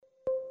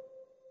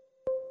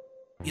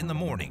In the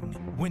morning,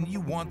 when you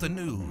want the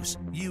news,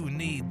 you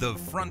need the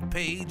front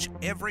page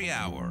every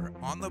hour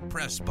on the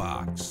Press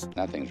Box.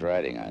 Nothing's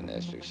riding on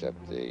this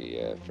except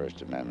the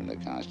First Amendment of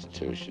the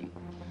Constitution,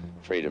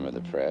 freedom of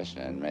the press,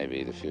 and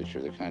maybe the future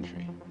of the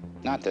country.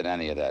 Not that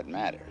any of that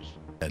matters.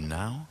 And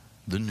now,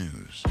 the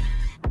news.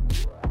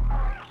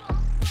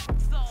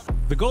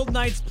 The Golden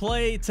Knights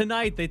play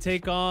tonight. They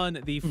take on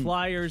the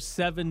Flyers,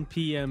 7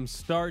 p.m.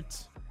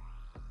 start.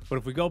 But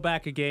if we go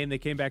back a game, they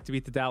came back to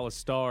beat the Dallas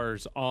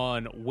Stars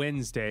on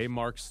Wednesday.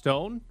 Mark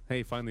Stone,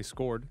 finally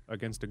scored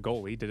against a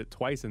goalie. Did it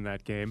twice in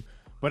that game.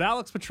 But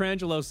Alex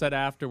Pietrangelo said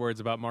afterwards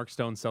about Mark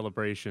Stone's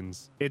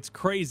celebrations, "It's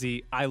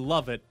crazy. I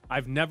love it.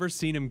 I've never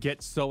seen him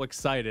get so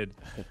excited.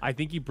 I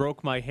think he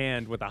broke my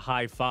hand with a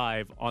high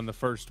five on the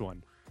first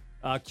one."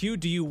 Q,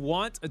 do you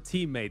want a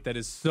teammate that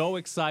is so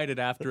excited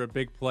after a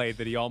big play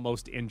that he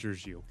almost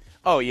injures you?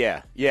 Oh,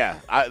 yeah.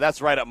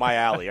 That's right up my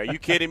alley. Are you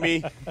kidding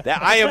me?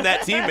 I am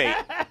that teammate.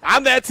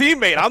 I'm that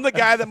teammate. I'm the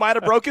guy that might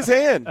have broke his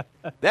hand.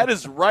 That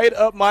is right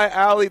up my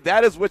alley.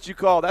 That is what you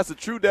call, that's a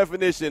true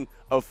definition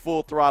of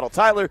full throttle.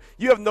 Tyler,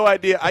 you have no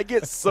idea. I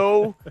get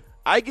so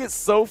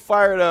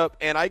fired up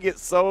and I get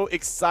so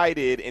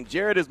excited, and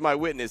Jared is my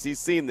witness. He's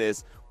seen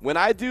this. When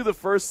I do the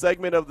first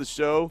segment of the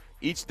show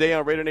each day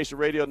on Raider Nation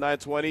Radio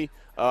 920,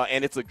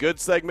 and it's a good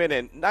segment,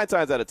 and 9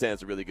 times out of 10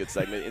 it's a really good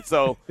segment. And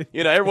so,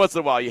 every once in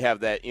a while you have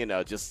that,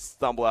 just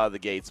stumble out of the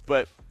gates.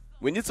 But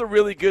when it's a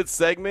really good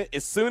segment,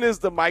 as soon as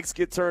the mics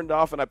get turned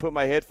off and I put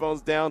my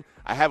headphones down,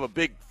 I have a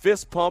big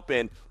fist pump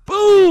and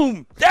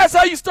boom! That's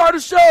how you start a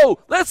show!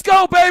 Let's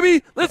go,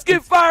 baby! Let's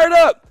get fired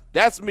up!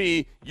 That's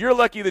me. You're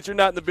lucky that you're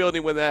not in the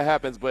building when that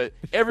happens, but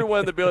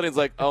everyone in the building's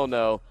like, oh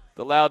no.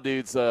 The loud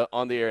dude's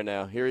on the air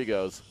now. Here he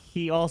goes.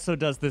 He also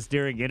does this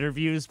during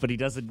interviews, but he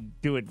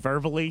doesn't do it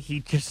verbally. He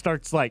just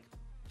starts,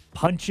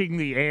 punching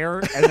the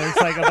air, and there's,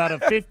 about a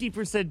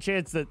 50%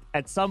 chance that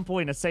at some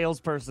point a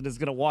salesperson is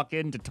going to walk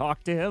in to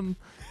talk to him,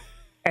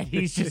 and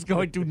he's just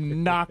going to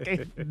knock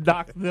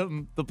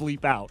them the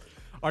bleep out.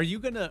 Are you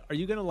gonna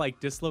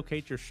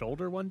dislocate your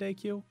shoulder one day,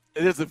 Q?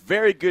 There's a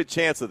very good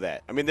chance of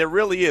that. I mean, there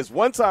really is.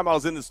 One time I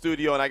was in the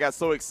studio and I got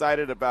so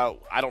excited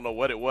about, I don't know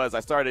what it was. I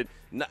started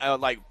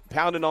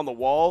pounding on the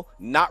wall,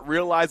 not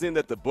realizing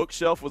that the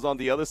bookshelf was on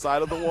the other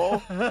side of the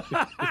wall,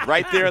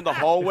 right there in the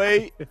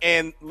hallway.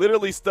 And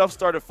literally stuff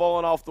started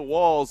falling off the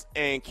walls.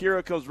 And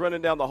Kira comes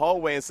running down the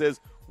hallway and says,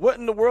 "What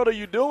in the world are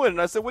you doing?"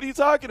 And I said, "What are you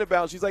talking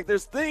about?" And she's like,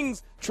 "There's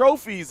things,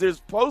 trophies,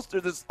 there's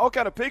posters, there's all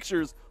kind of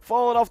pictures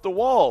falling off the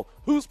wall.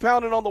 Who's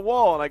pounding on the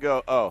wall?" And I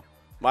go, "Oh,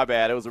 my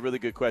bad. It was a really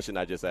good question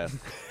I just asked."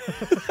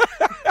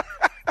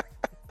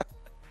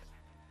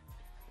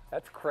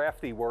 That's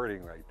crafty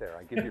wording right there.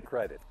 I give you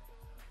credit.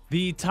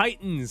 The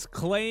Titans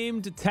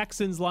claimed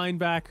Texans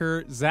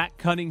linebacker Zach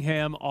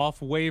Cunningham off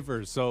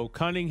waivers. So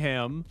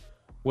Cunningham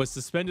was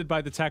suspended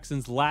by the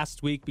Texans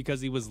last week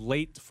because he was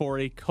late for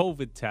a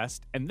COVID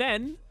test, and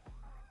then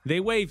they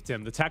waived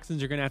him. The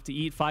Texans are going to have to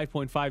eat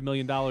 $5.5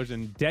 million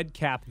in dead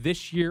cap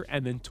this year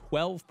and then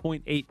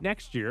 $12.8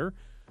 next year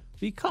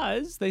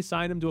because they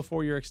signed him to a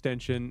 4-year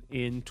extension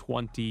in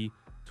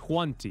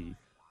 2020.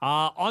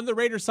 On the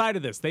Raiders side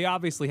of this, they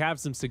obviously have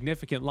some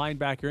significant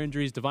linebacker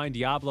injuries. Divine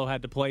Diablo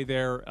had to play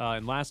there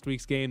in last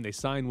week's game. They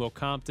signed Will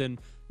Compton.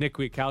 Nick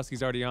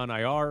Kwiatkowski's already on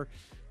IR.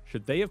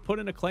 Should they have put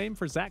in a claim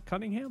for Zach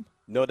Cunningham?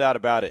 No doubt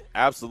about it.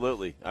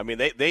 Absolutely. I mean,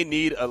 they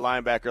need a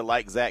linebacker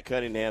like Zach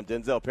Cunningham.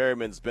 Denzel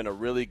Perryman's been a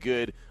really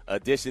good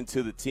addition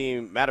to the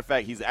team. Matter of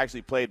fact, he's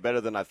actually played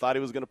better than I thought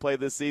he was going to play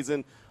this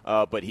season,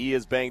 but he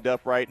is banged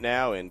up right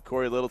now. And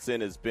Corey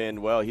Littleton has been,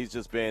 he's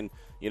just been,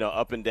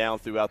 up and down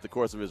throughout the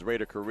course of his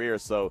Raider career.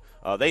 So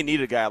they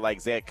need a guy like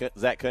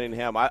Zach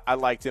Cunningham. I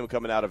liked him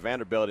coming out of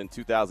Vanderbilt in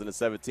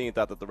 2017.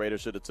 Thought that the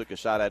Raiders should have took a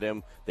shot at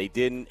him. They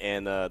didn't,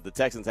 and the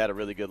Texans had a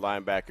really good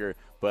linebacker.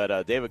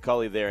 But David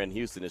Culley there in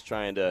Houston is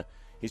trying to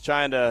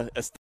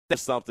establish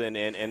something,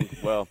 and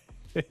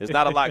there's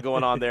not a lot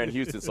going on there in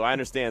Houston. So I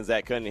understand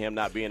Zach Cunningham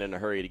not being in a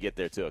hurry to get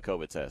there to a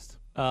COVID test.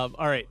 All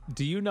right.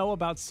 Do you know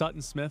about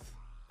Sutton Smith?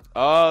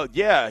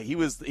 Yeah,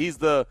 he's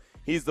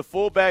the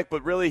fullback,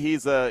 but really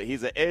he's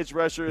an edge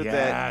rusher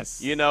that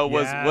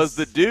was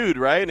the dude,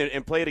 right?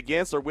 And played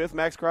against or with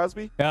Max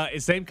Crosby.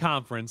 Same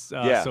conference.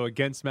 So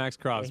against Max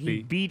Crosby,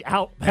 he beat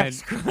out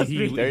Max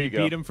Crosby. He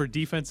beat him for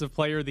Defensive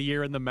Player of the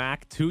Year in the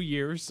MAC 2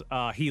 years.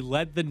 He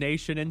led the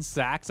nation in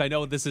sacks. I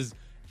know this is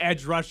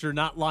edge rusher,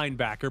 not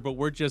linebacker, but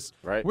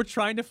we're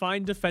trying to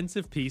find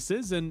defensive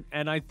pieces, and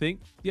I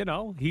think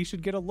he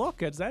should get a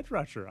look as edge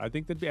rusher. I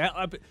think that'd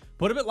be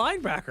put him at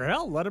linebacker.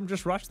 Hell, let him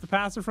just rush the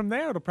passer from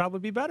there. It'll probably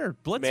be better.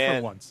 Blitz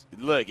for once.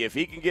 Look, if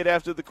he can get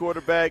after the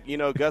quarterback,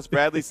 Gus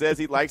Bradley says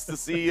he likes to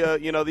see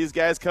these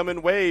guys come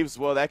in waves.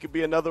 Well, that could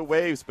be another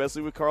wave,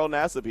 especially with Carl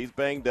Nassib. He's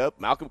banged up.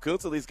 Malcolm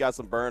Kuntz at least got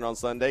some burn on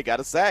Sunday. Got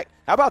a sack.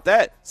 How about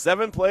that?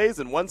 7 plays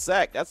and 1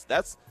 sack.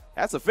 That's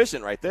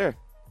efficient right there.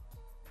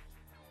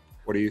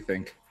 What do you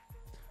think?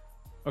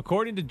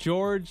 According to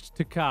George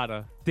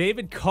Takata,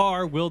 David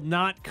Carr will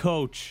not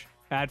coach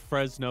at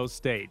Fresno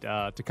State.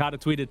 Takata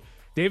tweeted,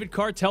 "David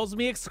Carr tells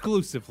me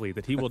exclusively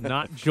that he will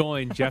not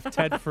join Jeff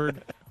Tedford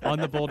on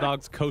the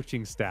Bulldogs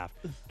coaching staff.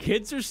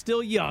 Kids are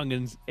still young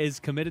and is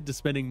committed to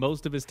spending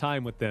most of his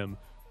time with them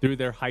through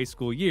their high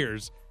school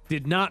years.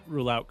 Did not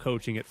rule out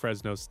coaching at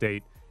Fresno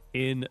State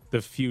in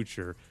the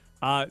future.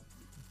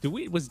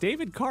 Was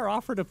David Carr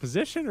offered a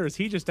position, or is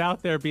he just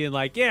out there being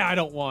like, yeah, I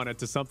don't want it,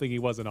 to something he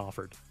wasn't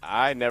offered?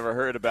 I never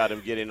heard about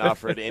him getting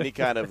offered any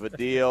kind of a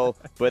deal,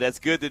 but it's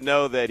good to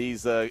know that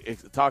he's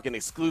talking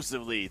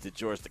exclusively to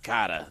George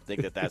Takata. I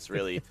think that's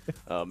really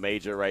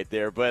major right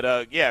there.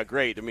 But, yeah,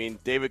 great. I mean,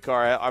 David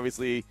Carr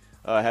obviously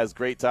has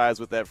great ties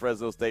with that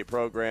Fresno State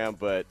program,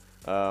 but,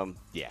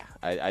 yeah,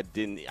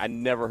 I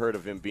never heard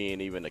of him being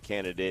even a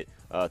candidate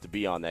to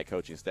be on that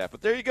coaching staff.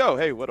 But there you go.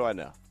 Hey, what do I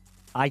know?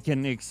 I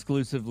can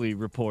exclusively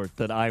report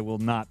that I will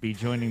not be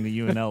joining the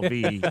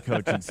UNLV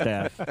coaching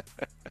staff.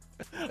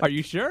 Are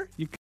you sure?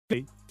 You could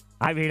be.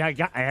 I mean, I've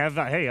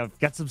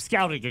got some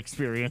scouting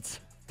experience.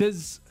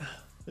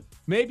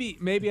 Maybe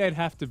I'd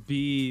have to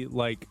be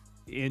like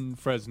in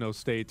Fresno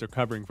State or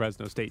covering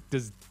Fresno State.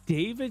 Does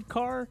David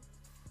Carr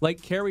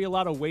carry a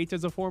lot of weight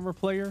as a former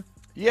player?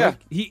 Yeah.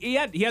 He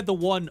had the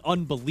one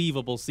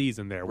unbelievable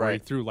season there where he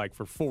Right. threw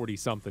for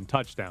 40-something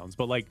touchdowns.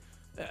 But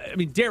I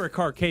mean, Derek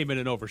Carr came in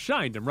and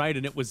overshined him, right?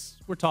 And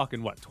we're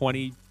talking,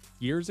 20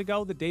 years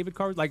ago that David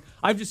Carr,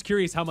 I'm just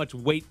curious how much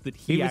weight that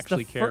he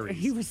actually carries.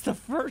 He was the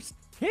first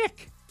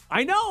pick.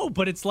 I know,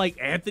 but it's like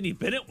Anthony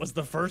Bennett was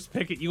the first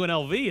pick at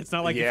UNLV. It's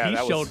not like if he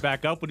showed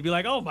back up, would be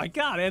like, oh my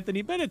God,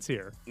 Anthony Bennett's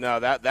here. No,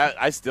 that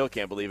I still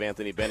can't believe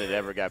Anthony Bennett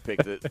ever got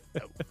picked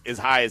as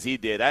high as he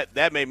did.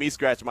 That made me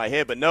scratch my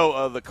head. But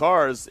no, the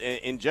Carrs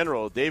in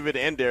general, David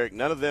and Derek,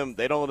 none of them,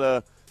 they don't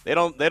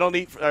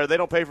eat or they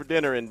don't pay for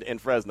dinner in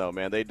Fresno,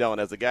 man. They don't.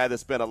 As a guy that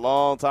spent a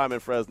long time in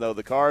Fresno,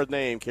 the Carr's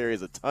name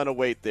carries a ton of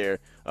weight there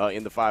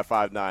in the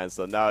 5.59.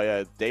 So now,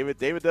 yeah,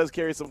 David does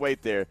carry some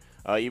weight there.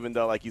 Even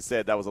though, like you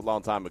said, that was a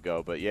long time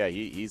ago, but yeah,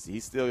 he's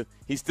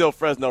still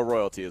Fresno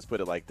royalty. Let's put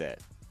it like that.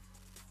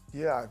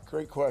 Yeah,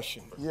 great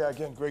question. Yeah,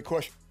 again, great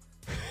question.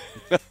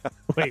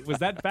 Wait, was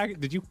that back?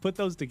 Did you put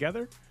those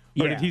together,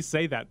 or did he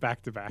say that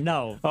back to back?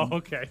 No. Oh,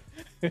 okay.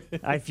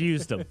 I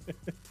fused them.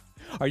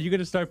 Are you going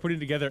to start putting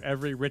together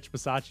every Rich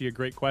Bisaccia a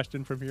great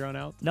question from here on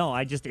out? No,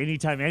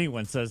 anytime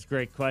anyone says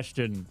great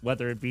question,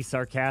 whether it be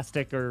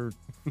sarcastic or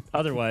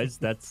otherwise,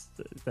 that's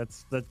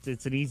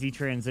it's an easy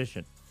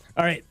transition.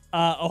 All right.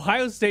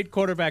 Ohio State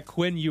quarterback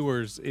Quinn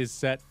Ewers is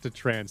set to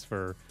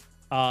transfer.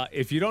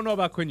 If you don't know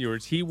about Quinn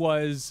Ewers, he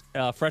was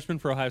a freshman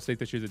for Ohio State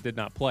this year that did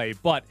not play,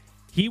 but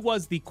he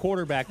was the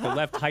quarterback that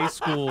left high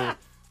school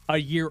a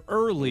year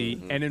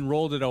early and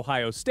enrolled at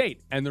Ohio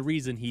State. And the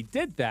reason he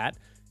did that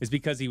is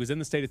because he was in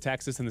the state of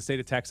Texas, and the state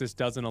of Texas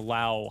doesn't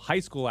allow high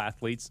school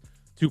athletes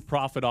to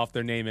profit off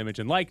their name, image,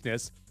 and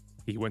likeness.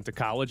 He went to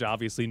college,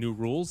 obviously new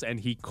rules, and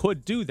he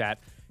could do that.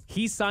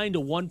 He signed a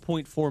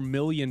 $1.4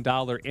 million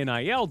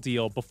NIL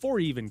deal before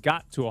he even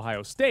got to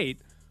Ohio State.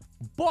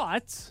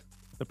 But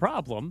the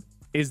problem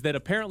is that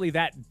apparently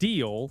that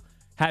deal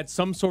had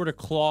some sort of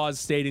clause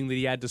stating that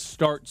he had to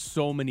start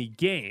so many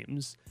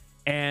games.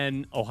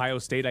 And Ohio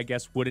State, I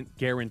guess, wouldn't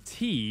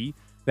guarantee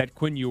that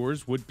Quinn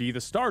Ewers would be the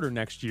starter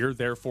next year,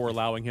 therefore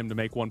allowing him to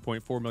make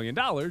 $1.4 million.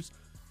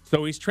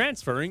 So he's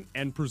transferring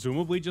and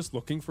presumably just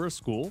looking for a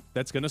school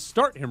that's going to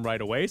start him right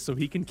away so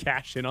he can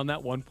cash in on that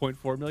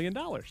 $1.4 million.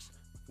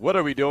 What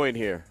are we doing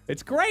here?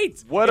 It's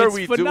great. What it's are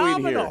we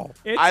phenomenal.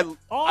 doing here? It's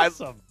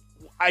awesome.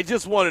 I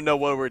just want to know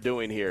what we're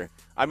doing here.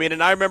 I mean,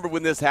 and I remember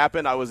when this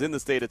happened, I was in the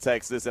state of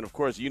Texas, and of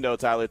course,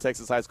 Tyler,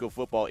 Texas high school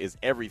football is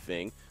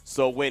everything.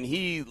 So when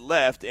he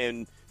left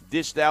and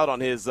dished out on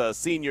his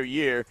senior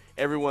year,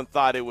 everyone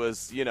thought it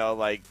was,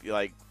 like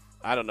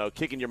I don't know,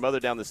 kicking your mother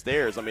down the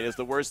stairs. I mean, it's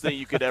the worst thing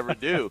you could ever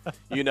do,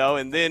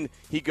 And then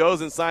he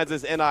goes and signs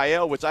this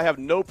NIL, which I have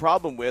no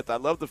problem with. I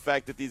love the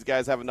fact that these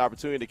guys have an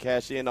opportunity to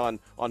cash in on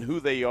who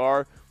they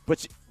are.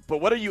 But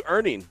what are you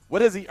earning?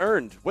 What has he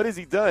earned? What has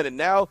he done? And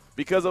now,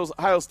 because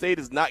Ohio State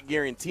is not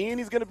guaranteeing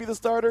he's going to be the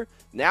starter,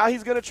 now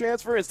he's going to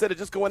transfer instead of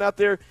just going out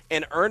there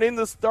and earning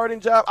the starting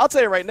job. I'll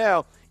tell you right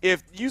now,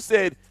 if you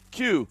said,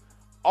 Q,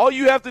 all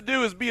you have to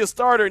do is be a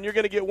starter and you're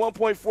going to get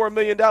 $1.4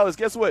 million.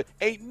 Guess what?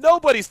 Ain't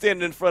nobody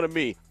standing in front of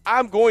me.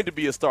 I'm going to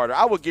be a starter.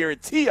 I will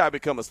guarantee I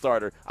become a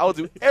starter. I will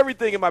do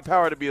everything in my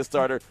power to be a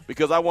starter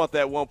because I want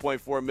that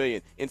 $1.4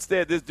 million.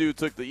 Instead, this dude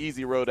took the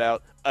easy road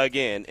out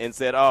again and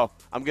said, oh,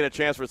 I'm going to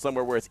transfer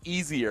somewhere where it's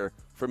easier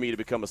for me to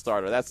become a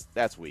starter.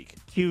 That's weak.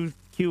 Q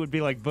would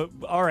be like, but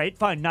all right,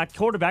 fine, not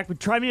quarterback, but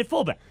try me at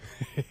fullback.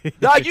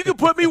 Nah, you can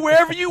put me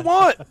wherever you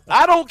want.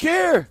 I don't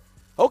care.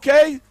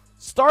 Okay.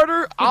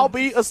 Starter, I'll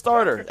be a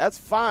starter. That's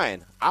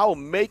fine. I'll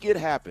make it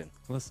happen.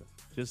 Listen,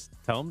 just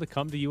tell him to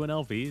come to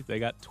UNLV. They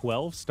got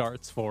 12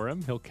 starts for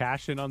him. He'll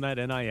cash in on that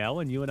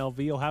NIL, and UNLV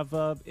will have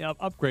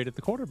upgrade at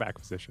the quarterback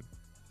position.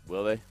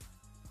 Will they?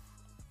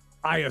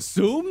 I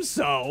assume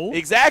so.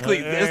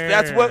 Exactly.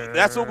 That's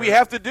what we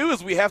have to do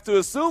is we have to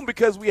assume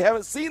because we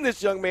haven't seen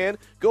this young man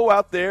go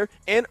out there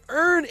and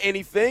earn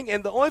anything.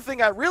 And the only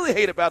thing I really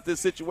hate about this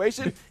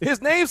situation,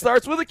 his name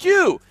starts with a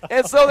Q.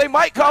 And so they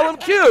might call him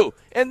Q.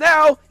 And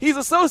now he's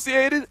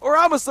associated, or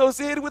I'm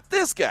associated with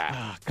this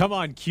guy. Come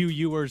on, Q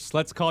Ewers.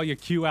 Let's call you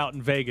Q out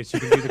in Vegas. You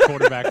can be the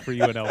quarterback for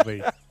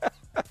UNLV.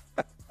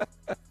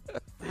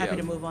 Happy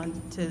to move on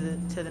to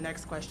the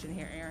next question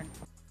here, Aaron.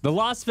 The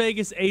Las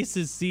Vegas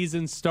Aces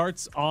season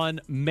starts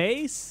on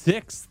May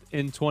 6th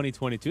in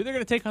 2022. They're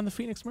going to take on the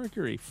Phoenix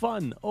Mercury.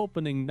 Fun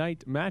opening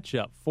night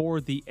matchup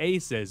for the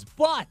Aces.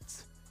 But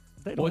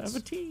they don't have a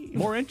team.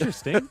 More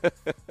interesting,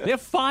 they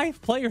have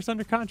 5 players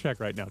under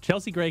contract right now.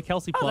 Chelsea Gray,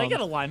 Kelsey Plum, they got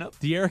a lineup.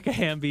 De'Erica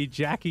Hamby,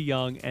 Jackie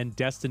Young, and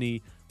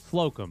Destiny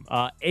Slocum.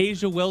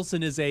 Asia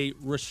Wilson is a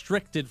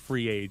restricted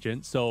free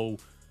agent, so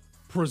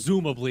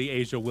presumably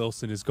Asia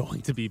Wilson is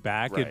going to be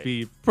back. Right. It'd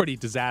be pretty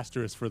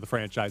disastrous for the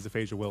franchise if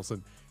Asia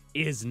Wilson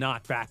is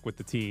not back with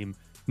the team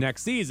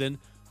next season.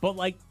 But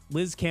like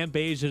Liz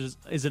Cambage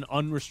is an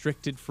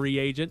unrestricted free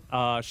agent.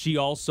 She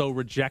also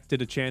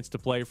rejected a chance to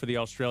play for the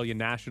Australian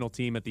national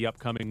team at the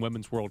upcoming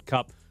Women's World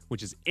Cup,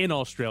 which is in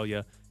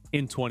Australia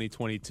in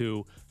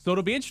 2022. So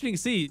it'll be interesting to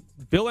see.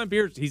 Bill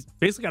Laimbeer, he's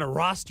basically got a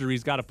roster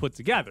he's got to put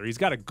together. He's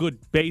got a good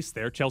base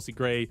there. Chelsea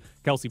Gray,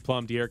 Kelsey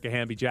Plum, De'Erica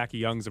Hamby, Jackie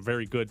Young's a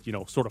very good,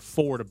 sort of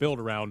four to build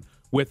around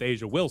with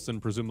Asia Wilson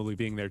presumably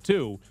being there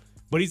too.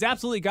 But he's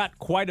absolutely got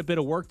quite a bit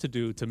of work to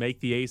do to make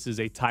the Aces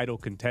a title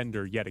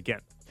contender yet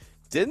again.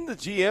 Didn't the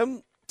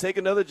GM take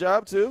another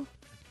job too?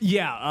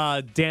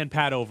 Yeah, Dan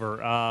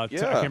Padover. I Yeah.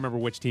 can't remember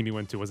which team he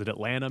went to. Was it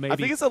Atlanta maybe? I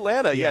think it's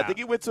Atlanta. Yeah, Yeah. I think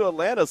he went to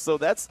Atlanta. So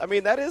that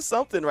is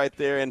something right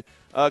there. And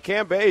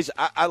Cam Beige,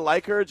 I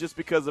like her just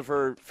because of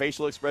her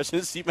facial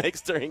expressions she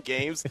makes during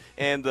games.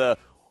 And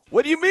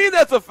what do you mean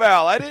that's a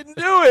foul? I didn't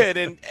do it.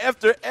 And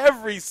after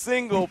every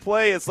single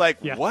play, it's like,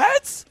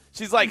 what?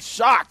 She's like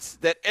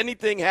shocked that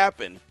anything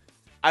happened.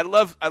 I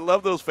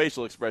love those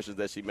facial expressions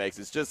that she makes.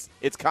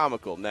 It's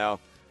comical. Now,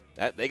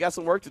 they got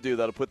some work to do,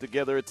 though, to put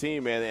together a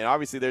team, and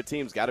obviously their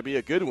team's got to be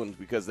a good one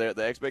because the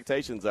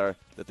expectations are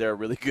that they're a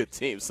really good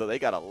team. So they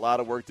got a lot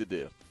of work to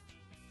do.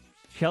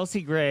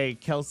 Chelsea Gray,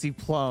 Kelsey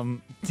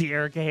Plum,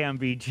 De'Erica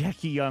Hamby,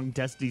 Jackie Young,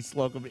 Destiny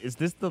Slocum. Is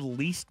this the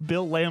least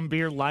Bill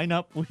Laimbeer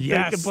lineup they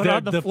can put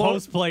on the floor?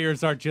 Post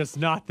players are just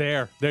not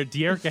there.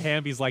 De'Erica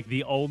Hamby's like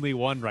the only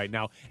one right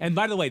now. And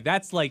by the way,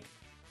 that's like,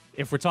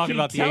 if we're talking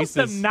about the Aces,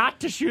 tells them not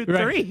to shoot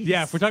threes.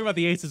 Yeah, if we're talking about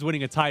the Aces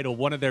winning a title,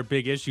 one of their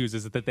big issues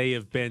is that they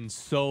have been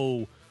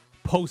so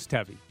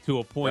post-heavy to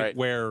a point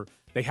where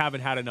they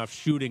haven't had enough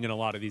shooting in a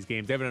lot of these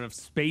games. They haven't enough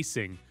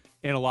spacing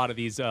in a lot of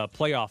these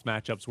playoff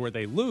matchups where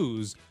they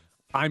lose.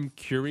 I'm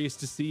curious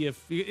to see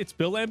if it's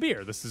Bill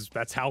Laimbeer.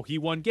 That's how he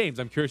won games.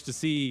 I'm curious to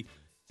see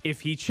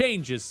if he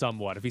changes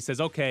somewhat. If he says,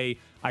 okay,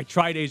 I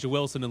tried Asia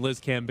Wilson and Liz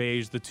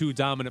Cambage, the two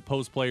dominant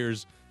post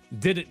players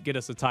didn't get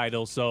us a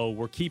title, so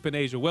we're keeping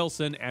Asia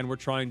Wilson and we're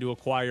trying to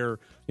acquire,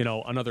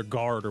 another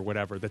guard or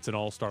whatever that's an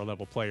all-star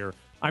level player.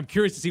 I'm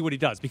curious to see what he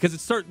does because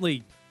it's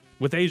certainly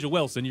with Asia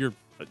Wilson, you're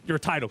a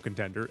title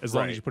contender as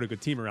long as you put a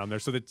good team around there.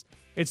 So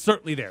it's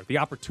certainly there. The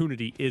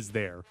opportunity is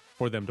there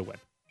for them to win.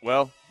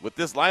 Well, with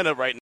this lineup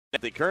right now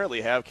that they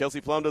currently have,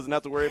 Kelsey Plum doesn't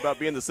have to worry about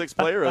being the 6th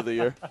player of the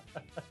year.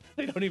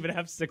 They don't even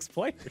have 6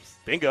 players.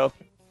 Bingo.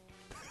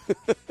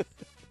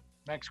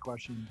 Next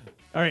question.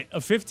 All right, a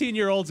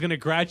 15-year-old's going to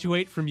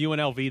graduate from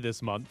UNLV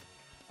this month.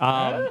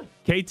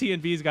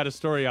 KTNV's got a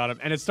story on him,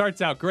 and it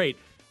starts out great.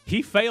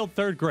 He failed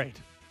 3rd grade,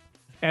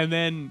 and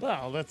then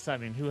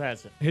who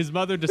hasn't? His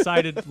mother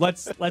decided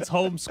let's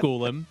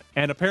homeschool him,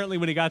 and apparently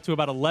when he got to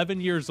about 11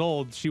 years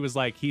old, she was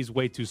like, he's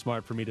way too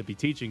smart for me to be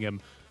teaching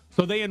him.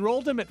 So they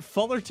enrolled him at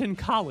Fullerton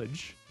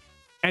College,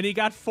 and he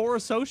got 4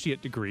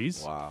 associate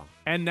degrees. Wow!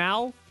 And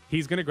now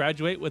he's going to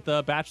graduate with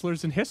a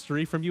bachelor's in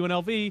history from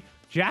UNLV.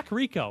 Jack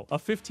Rico, a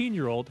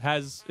 15-year-old,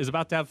 is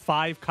about to have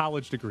 5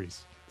 college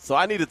degrees. So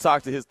I need to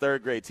talk to his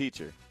 3rd grade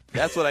teacher.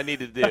 That's what I need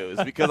to do,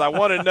 is because I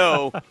want to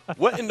know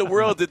what in the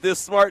world did this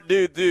smart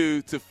dude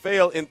do to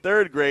fail in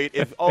 3rd grade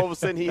if all of a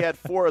sudden he had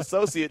 4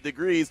 associate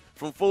degrees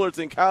from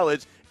Fullerton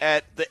College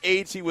at the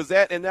age he was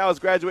at and now is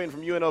graduating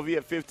from UNLV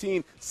at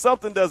 15.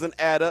 Something doesn't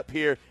add up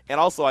here. And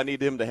also I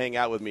need him to hang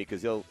out with me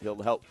because he'll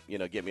help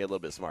get me a little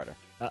bit smarter.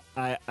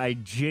 I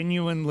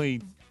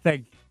genuinely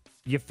think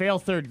you fail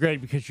 3rd grade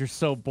because you're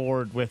so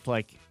bored with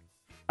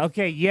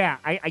okay, yeah,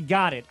 I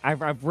got it.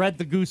 I've read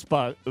the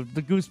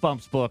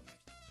Goosebumps book.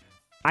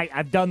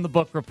 I've done the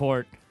book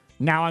report.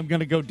 Now I'm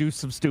going to go do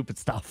some stupid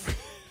stuff.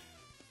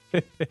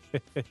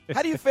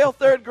 How do you fail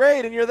 3rd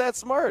grade and you're that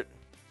smart?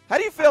 How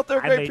do you fail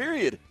 3rd grade,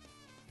 period?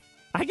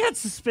 I got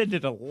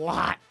suspended a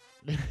lot.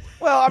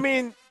 Well, I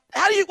mean,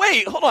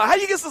 hold on. How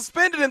do you get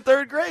suspended in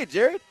 3rd grade,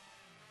 Jared?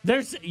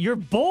 You're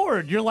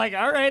bored. You're like,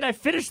 all right, I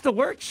finished the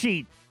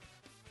worksheet.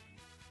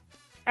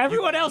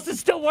 Everyone else is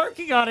still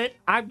working on it.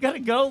 I'm going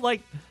to go,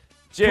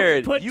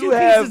 Jared, put 2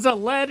 pieces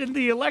of lead in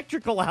the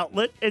electrical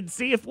outlet and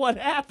see if what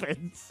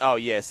happens. Oh,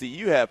 yeah. See,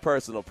 you have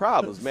personal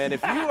problems, man.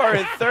 If you are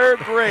in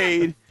 3rd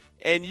grade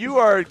and you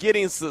are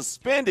getting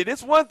suspended.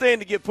 It's one thing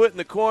to get put in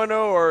the corner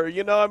or,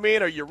 you know what I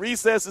mean, or your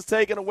recess is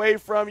taken away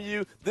from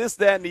you, this,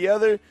 that, and the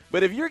other.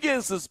 But if you're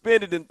getting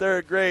suspended in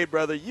third grade,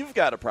 brother, you've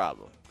got a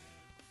problem.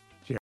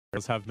 Jared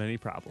have many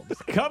problems.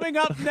 Coming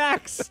up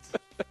next,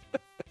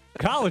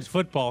 college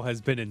football has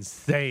been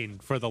insane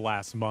for the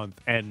last month,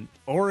 and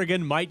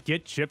Oregon might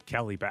get Chip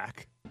Kelly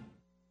back.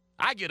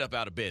 I get up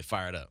out of bed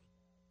fired up.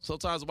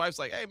 Sometimes the wife's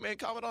like, hey, man,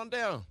 calm it on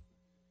down.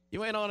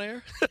 You ain't on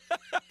air.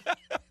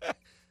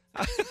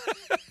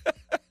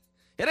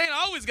 It ain't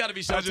always got to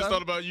be showtime. I just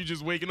thought about you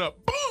just waking up.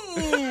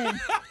 Boom!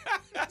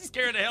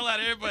 Scaring the hell out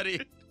of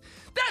everybody.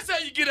 That's how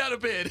you get out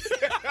of bed.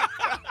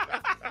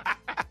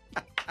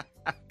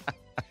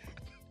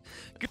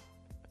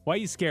 Why are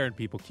you scaring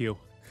people, Q?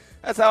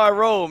 That's how I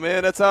roll,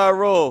 man. That's how I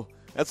roll.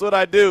 That's what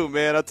I do,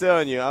 man. I'm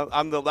telling you.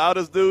 I'm the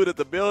loudest dude at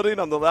the building.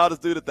 I'm the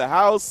loudest dude at the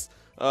house.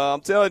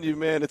 I'm telling you,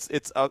 man.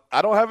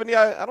 I don't have any.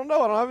 I don't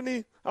know. I don't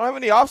have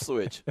any off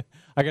switch.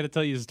 I got to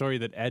tell you a story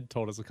that Ed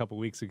told us a couple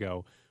weeks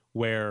ago,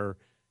 where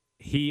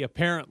he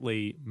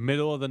apparently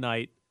middle of the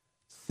night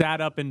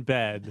sat up in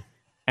bed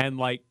and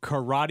like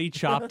karate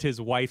chopped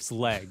his wife's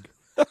leg,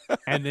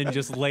 and then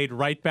just laid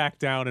right back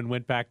down and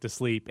went back to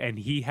sleep. And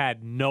he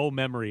had no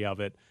memory of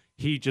it.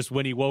 He just,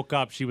 when he woke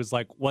up, she was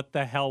like, "What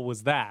the hell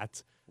was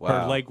that?"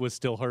 Wow. Her leg was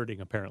still hurting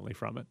apparently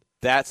from it.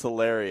 That's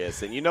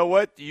hilarious. And you know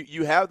what?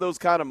 You have those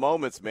kind of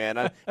moments, man.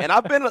 And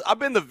I've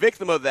been the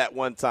victim of that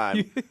one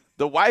time.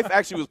 The wife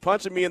actually was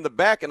punching me in the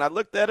back, and I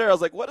looked at her. I was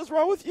like, what is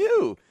wrong with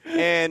you?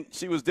 And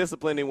she was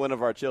disciplining one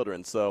of our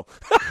children. So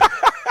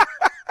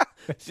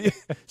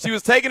she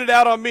was taking it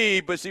out on me,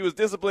 but she was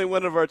disciplining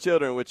one of our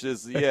children, which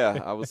is,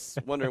 I was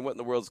wondering what in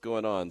the world's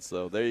going on.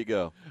 So there you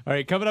go. All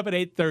right, coming up at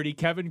 8:30,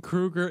 Kevin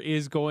Kruger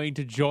is going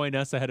to join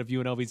us ahead of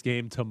UNLV's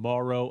game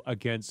tomorrow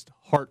against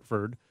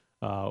Hartford.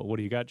 What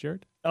do you got,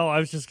 Jared? Oh, I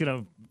was just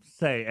going to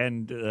say,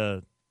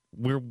 and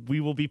we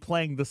will be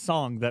playing the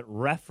song that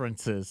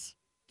references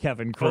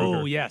Kevin Kruger.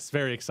 Oh, yes,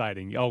 very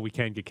exciting. Oh, we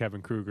can get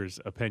Kevin Kruger's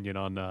opinion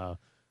on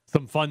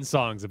some fun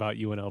songs about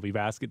UNLV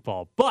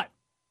basketball. But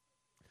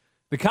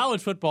the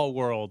college football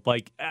world,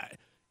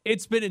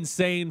 it's been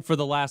insane for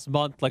the last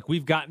month. Like,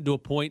 we've gotten to a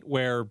point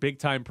where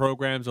big-time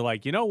programs are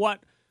like, you know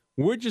what?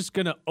 We're just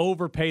going to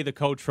overpay the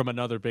coach from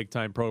another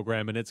big-time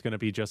program, and it's going to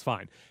be just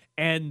fine.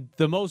 And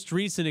the most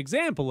recent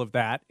example of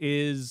that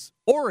is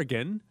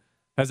Oregon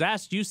has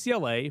asked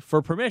UCLA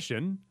for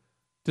permission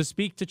to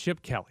speak to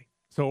Chip Kelly.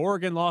 So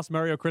Oregon lost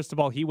Mario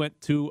Cristobal. He went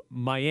to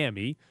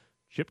Miami.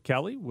 Chip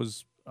Kelly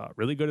was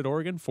really good at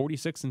Oregon,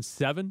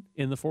 46-7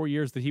 in the 4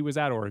 years that he was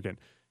at Oregon.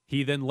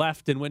 He then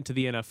left and went to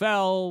the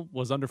NFL,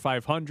 was under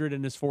 500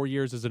 in his 4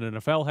 years as an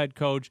NFL head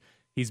coach.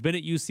 He's been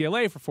at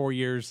UCLA for 4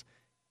 years,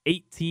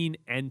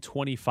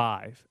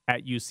 18-25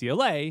 at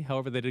UCLA.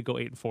 However, they did go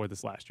 8-4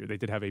 this last year. They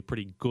did have a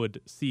pretty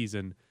good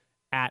season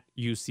at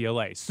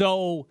UCLA.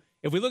 So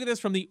if we look at this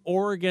from the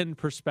Oregon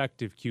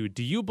perspective, Q,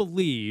 do you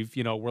believe,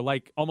 we're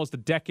like almost a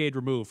decade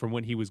removed from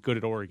when he was good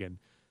at Oregon,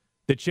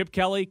 that Chip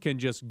Kelly can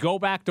just go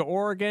back to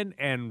Oregon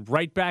and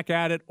right back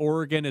at it?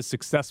 Oregon is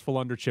successful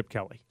under Chip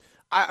Kelly.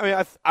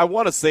 I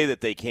want to say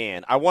that they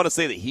can. I want to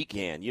say that he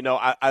can.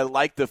 I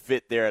like the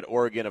fit there at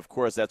Oregon. Of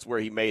course, that's where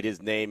he made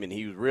his name, and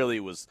he really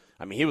was –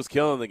 he was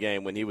killing the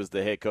game when he was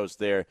the head coach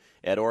there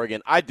at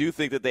Oregon. I do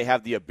think that they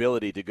have the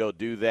ability to go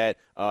do that.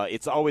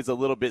 It's always a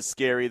little bit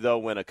scary, though,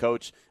 when a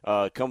coach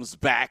comes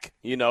back,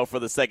 for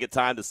the second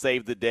time to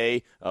save the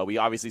day. We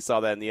obviously saw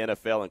that in the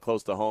NFL and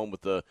close to home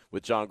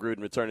with John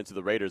Gruden returning to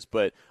the Raiders.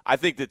 But I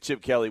think that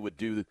Chip Kelly would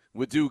do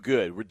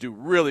good, would do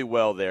really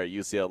well there at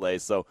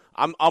UCLA. So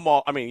I'm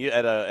all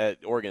 – at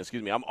Oregon,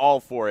 I'm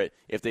all for it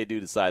if they do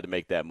decide to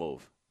make that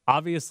move.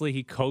 Obviously,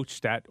 he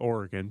coached at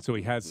Oregon, so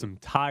he has some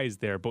ties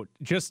there. But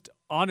just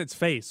on its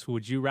face,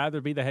 would you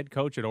rather be the head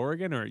coach at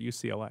Oregon or at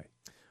UCLA?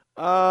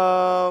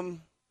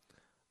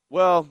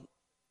 Well,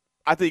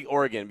 I think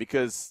Oregon,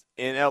 because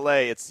in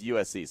L.A. it's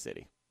USC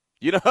city.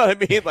 You know what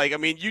I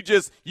mean? You're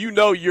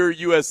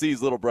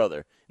USC's little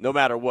brother, no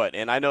matter what.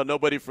 And I know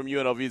nobody from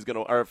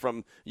UNLV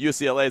from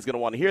UCLA is gonna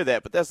want to hear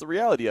that, but that's the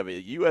reality of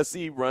it.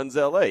 USC runs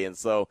LA, and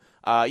so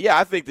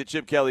I think that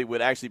Chip Kelly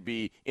would actually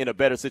be in a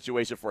better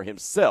situation for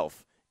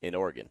himself in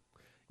Oregon.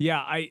 Yeah,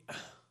 I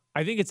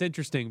think it's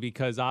interesting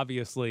because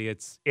obviously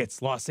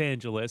it's Los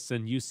Angeles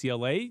and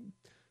UCLA.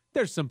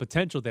 There's some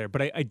potential there,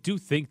 but I do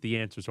think the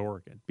answer is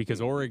Oregon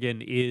because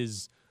Oregon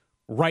is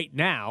right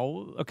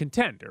now a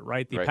contender,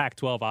 right? The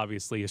Pac-12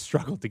 obviously has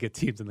struggled to get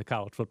teams in the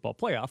college football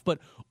playoff, but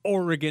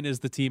Oregon is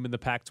the team in the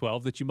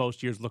Pac-12 that you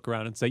most years look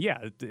around and say,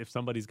 yeah, if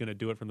somebody's going to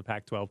do it from the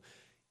Pac-12,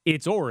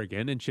 it's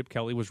Oregon, and Chip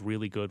Kelly was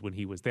really good when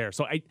he was there.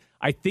 So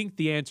I think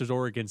the answer is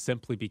Oregon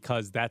simply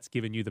because that's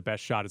given you the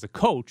best shot as a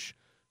coach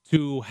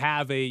to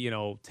have a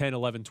 10,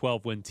 11,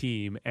 12-win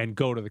team and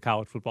go to the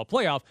college football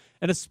playoff,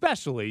 and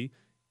especially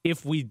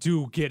if we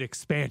do get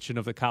expansion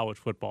of the college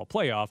football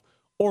playoff,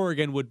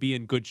 Oregon would be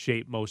in good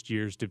shape most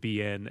years to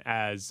be in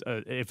as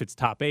if it's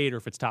top 8 or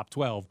if it's top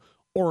 12.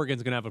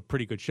 Oregon's going to have a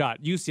pretty good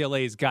shot.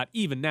 UCLA's got,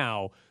 even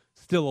now,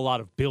 still a lot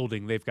of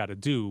building they've got to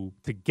do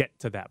to get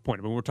to that point.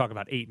 I mean, we're talking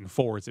about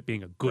 8-4 as it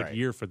being a good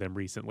year for them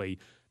recently.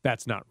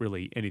 That's not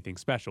really anything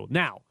special.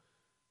 Now,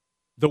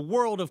 the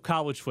world of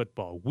college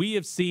football. We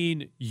have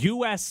seen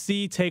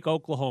USC take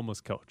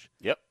Oklahoma's coach.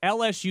 Yep.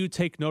 LSU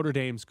take Notre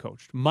Dame's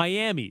coach.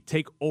 Miami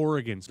take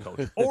Oregon's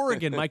coach.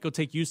 Oregon might go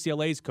take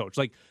UCLA's coach.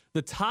 Like,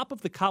 the top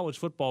of the college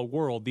football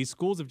world, these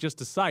schools have just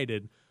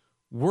decided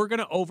we're going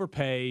to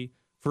overpay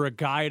for a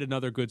guy at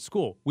another good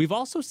school. We've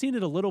also seen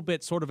it a little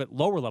bit sort of at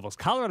lower levels.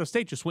 Colorado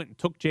State just went and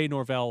took Jay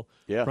Norvell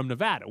from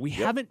Nevada. We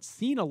haven't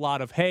seen a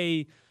lot of,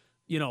 hey,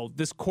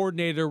 this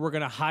coordinator, we're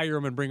going to hire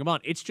him and bring him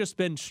on. It's just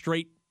been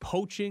straight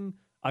poaching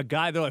a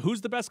guy. They're like,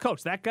 who's the best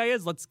coach? That guy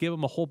is. Let's give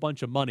him a whole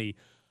bunch of money.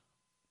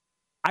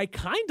 I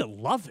kind of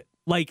love it.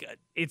 Like,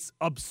 it's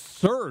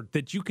absurd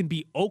that you can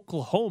be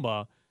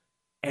Oklahoma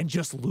and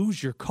just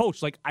lose your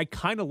coach. Like, I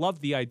kind of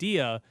love the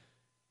idea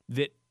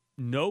that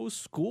no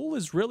school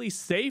is really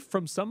safe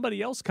from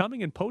somebody else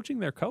coming and poaching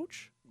their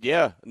coach.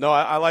 Yeah, no,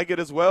 I like it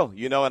as well.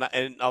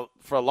 And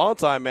for a long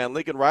time, man,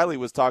 Lincoln Riley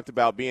was talked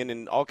about being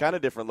in all kind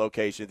of different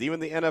locations.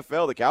 Even the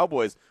NFL, the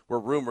Cowboys were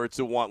rumored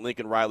to want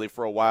Lincoln Riley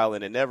for a while,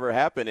 and it never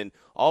happened. And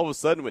all of a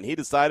sudden, when he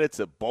decided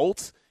to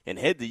bolt and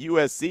head to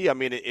USC, I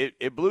mean,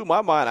 it blew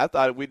my mind. I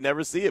thought we'd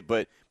never see it,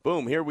 but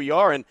boom, here we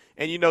are. And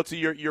to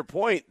your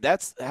point,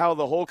 that's how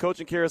the whole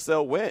coaching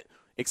carousel went.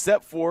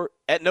 Except for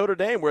at Notre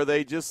Dame, where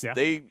they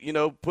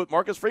put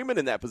Marcus Freeman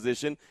in that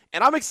position.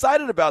 And I'm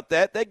excited about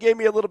that. That gave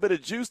me a little bit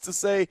of juice to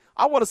say,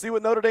 I want to see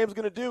what Notre Dame's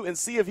going to do and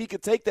see if he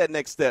could take that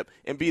next step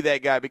and be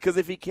that guy. Because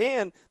if he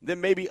can,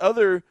 then maybe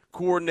other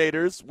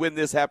coordinators, when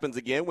this happens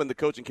again, when the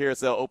coaching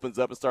carousel opens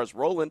up and starts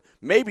rolling,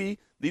 maybe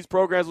these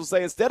programs will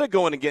say, instead of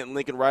going and getting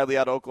Lincoln Riley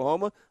out of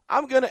Oklahoma,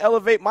 I'm going to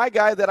elevate my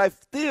guy that I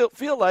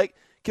feel like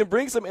can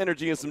bring some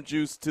energy and some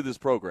juice to this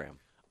program.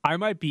 I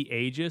might be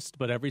ageist,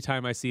 but every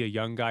time I see a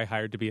young guy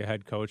hired to be a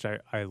head coach,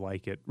 I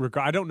like it.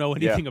 I don't know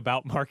anything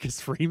about Marcus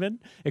Freeman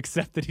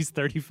except that he's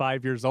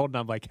 35 years old, and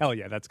I'm like, hell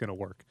yeah, that's going to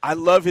work. I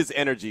love his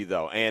energy,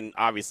 though, and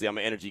obviously I'm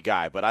an energy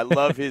guy, but I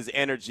love his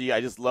energy.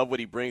 I just love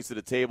what he brings to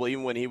the table.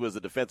 Even when he was a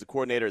defensive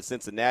coordinator at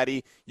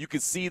Cincinnati, you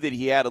could see that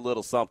he had a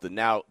little something.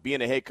 Now,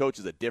 being a head coach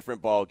is a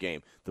different ball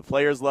game. The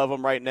players love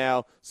him right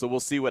now, so we'll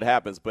see what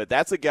happens. But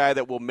that's a guy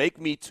that will make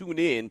me tune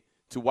in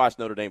to watch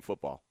Notre Dame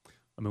football.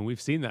 I mean,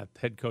 we've seen that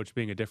head coach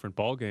being a different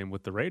ballgame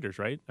with the Raiders,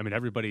 right? I mean,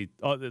 everybody,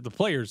 the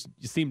players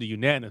seem to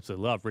unanimously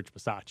love Rich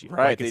Bisaccia.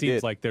 Right, it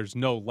seems like there's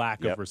no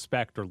lack of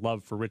respect or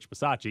love for Rich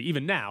Bisaccia,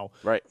 even now.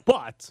 Right.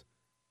 But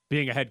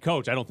being a head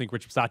coach, I don't think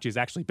Rich Bisaccia has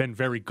actually been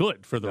very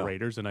good for the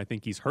Raiders, and I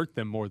think he's hurt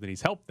them more than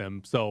he's helped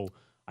them. So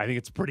I think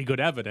it's pretty good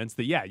evidence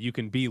that, you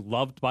can be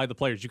loved by the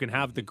players. You can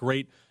have the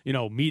great,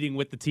 meeting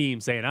with the team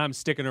saying, I'm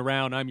sticking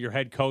around, I'm your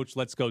head coach,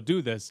 let's go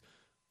do this.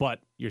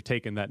 But you're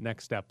taking that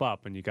next step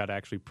up, and you got to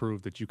actually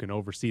prove that you can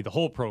oversee the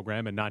whole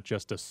program and not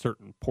just a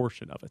certain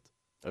portion of it.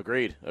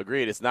 Agreed.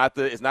 It's not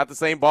the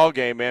same ball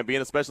game, man.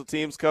 Being a special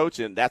teams coach,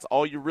 and that's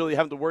all you really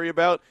have to worry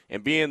about.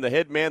 And being the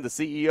head man, the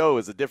CEO,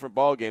 is a different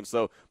ball game.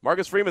 So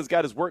Marcus Freeman's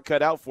got his work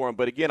cut out for him.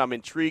 But again, I'm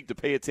intrigued to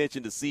pay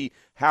attention to see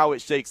how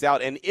it shakes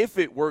out and if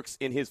it works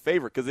in his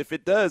favor. Because if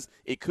it does,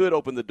 it could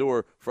open the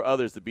door for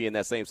others to be in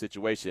that same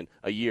situation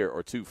a year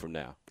or two from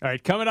now. All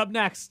right, coming up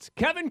next,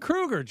 Kevin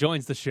Kruger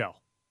joins the show.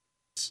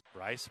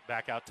 Rice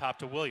back out top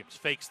to Williams,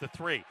 fakes the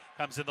three,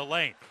 comes in the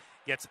lane,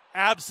 gets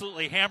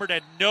absolutely hammered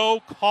and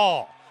no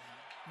call.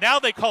 Now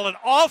they call an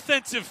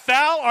offensive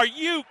foul. Are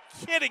you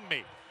kidding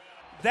me?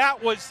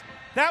 That was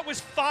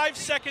 5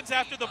 seconds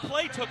after the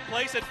play took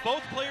place and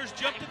both players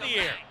jumped in the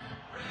air.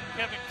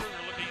 Kevin Kruger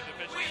looking at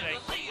the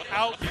official saying,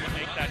 how do you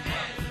make that call?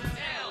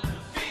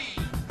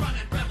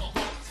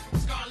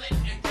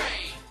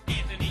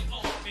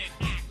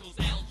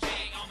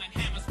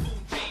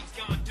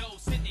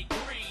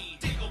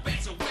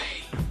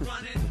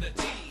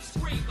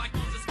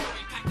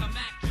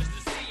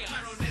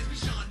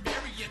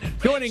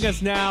 Joining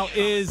us now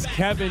is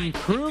Kevin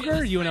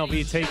Kruger.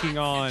 UNLV taking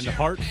on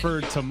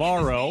Hartford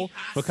tomorrow.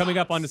 But coming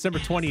up on December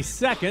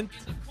 22nd,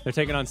 they're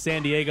taking on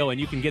San Diego, and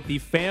you can get the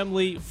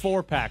family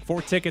 4-pack.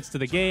 4 tickets to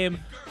the game,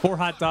 4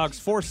 hot dogs,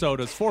 4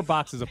 sodas, 4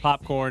 boxes of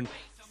popcorn,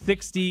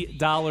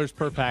 $60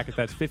 per packet.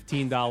 That's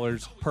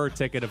 $15 per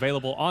ticket.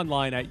 Available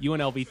online at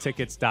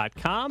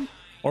unlvtickets.com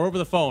or over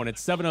the phone at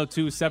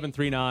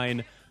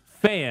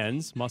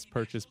 702-739-FANS. Must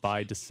purchase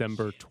by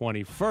December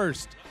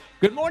 21st.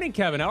 Good morning,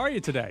 Kevin. How are you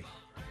today?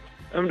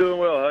 I'm doing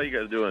well. How are you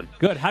guys doing?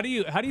 Good. How do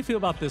you feel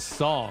about this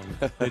song?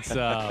 It's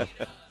a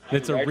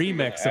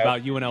remix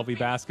about UNLV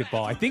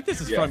basketball. I think this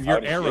is from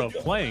your era of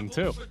playing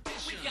too.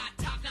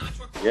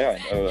 Yeah,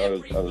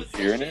 I was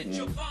hearing it,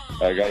 and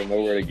I got to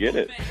know where to get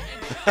it.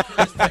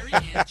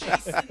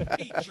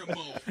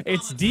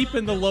 It's deep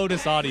in the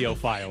Lotus audio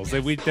files.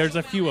 There's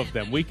a few of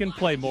them. We can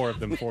play more of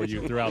them for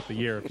you throughout the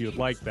year if you'd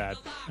like that.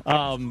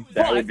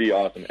 That would be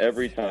awesome.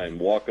 Every time,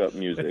 walk-up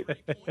music.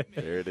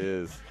 There it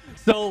is.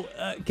 So,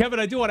 Kevin,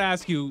 I do want to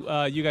ask you,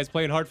 you guys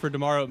play in Hartford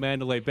tomorrow at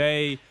Mandalay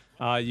Bay.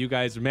 you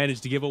guys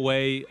managed to give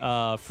away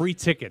free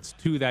tickets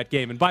to that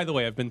game. And by the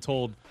way, I've been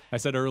told, I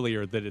said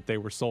earlier that they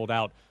were sold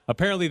out.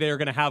 Apparently, they are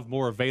going to have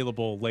more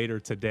available later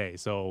today.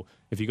 So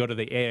if you go to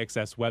the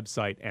AXS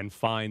website and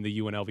find the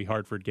UNLV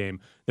Hartford game,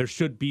 there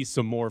should be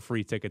some more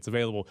free tickets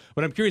available.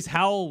 But I'm curious,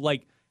 how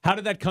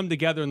did that come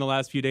together in the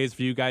last few days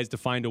for you guys to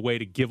find a way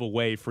to give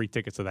away free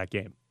tickets to that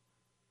game?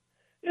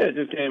 Yeah, it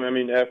just came. I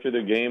mean, after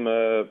the game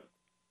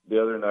the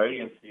other night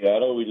in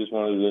Seattle, we just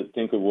wanted to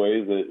think of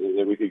ways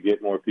that we could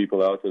get more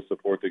people out to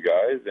support the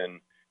guys, and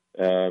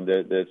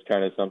that's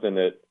kind of something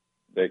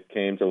that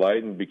came to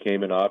light and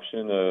became an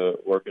option,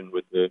 working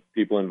with the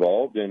people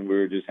involved, and we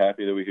were just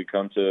happy that we could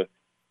come to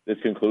this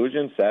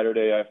conclusion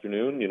Saturday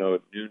afternoon,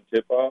 at noon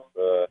tip-off.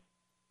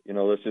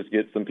 Let's just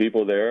get some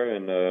people there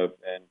and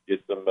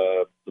get some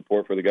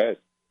support for the guys.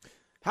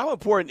 How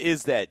important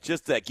is that,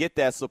 just to get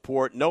that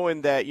support,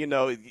 knowing that,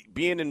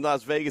 being in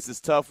Las Vegas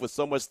is tough with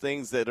so much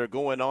things that are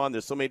going on.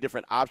 There's so many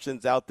different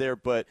options out there.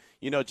 But,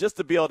 just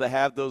to be able to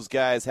have those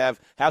guys have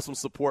some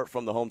support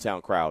from the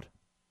hometown crowd.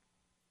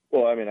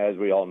 Well, I mean, as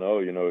we all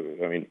know,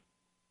 the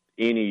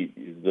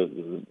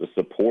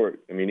support.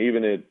 I mean,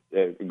 even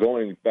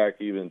going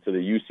back even to the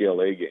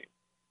UCLA game,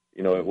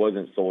 it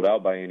wasn't sold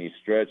out by any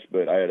stretch,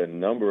 but I had a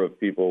number of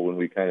people when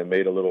we kind of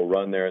made a little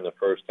run there in the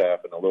first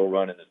half and a little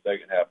run in the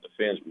second half. The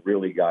fans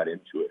really got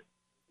into it,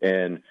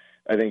 and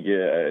I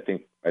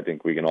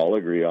think we can all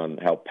agree on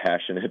how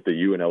passionate the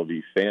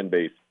UNLV fan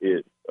base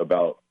is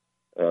about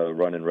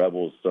running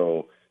Rebels.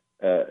 So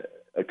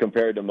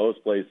compared to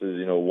most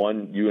places,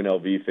 one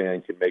UNLV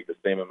fan can make the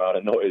same amount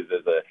of noise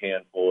as a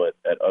handful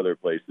at other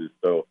places.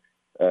 So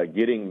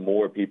getting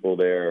more people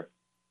there.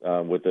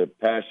 With the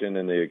passion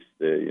and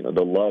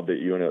the love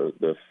that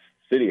the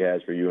city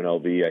has for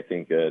UNLV, I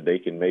think they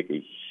can make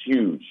a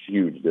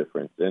huge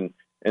difference, and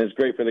it's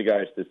great for the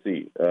guys to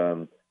see.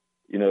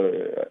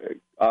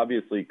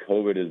 Obviously,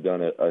 COVID has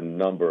done a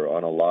number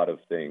on a lot of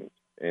things,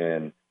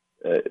 and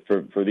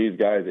for these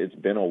guys, it's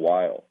been a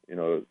while,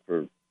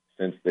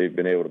 since they've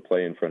been able to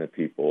play in front of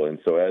people, and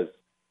so as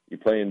you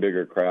play in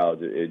bigger crowds,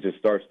 it just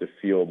starts to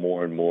feel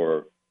more and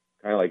more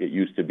kind of like it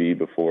used to be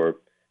before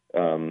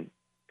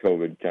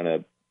COVID kind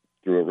of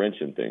threw a wrench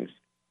in things.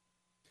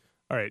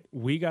 All right,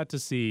 we got to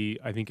see,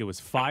 I think it was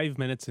 5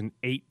 minutes and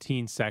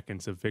 18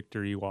 seconds of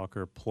Victor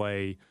Ewalker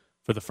play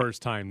for the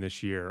first time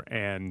this year,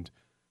 and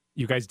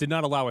you guys did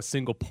not allow a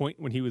single point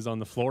when he was on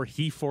the floor.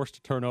 He forced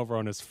a turnover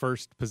on his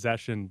first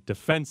possession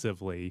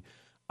defensively.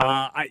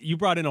 You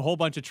brought in a whole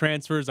bunch of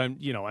transfers.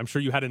 I'm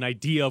sure you had an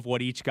idea of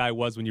what each guy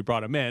was when you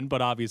brought him in,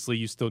 but obviously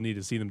you still need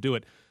to see them do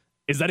it.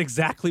 Is that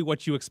exactly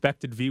what you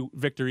expected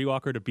Victor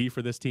Ewalker to be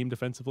for this team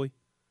defensively?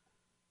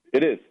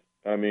 It is.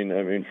 I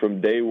mean, from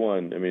day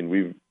one. I mean,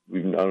 we've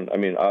known. I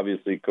mean,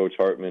 obviously, Coach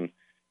Hartman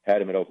had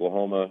him at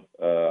Oklahoma.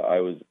 I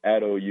was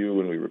at OU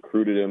when we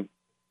recruited him.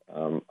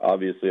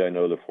 Obviously, I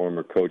know the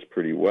former coach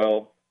pretty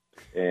well,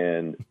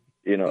 and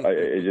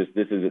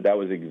that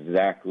was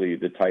exactly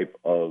the type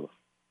of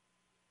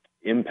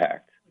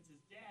impact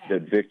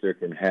that Victor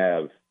can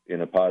have in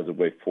a positive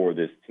way for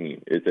this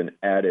team. It's an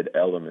added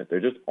element.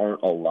 There just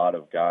aren't a lot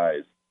of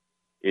guys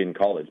in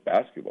college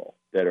basketball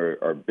that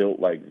are built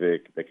like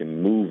Vic, that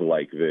can move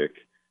like Vic,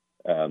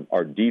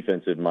 are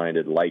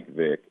defensive-minded like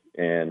Vic.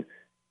 And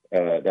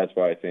that's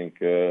why I think,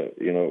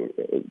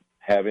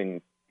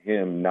 having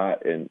him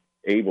not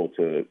able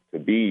to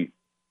be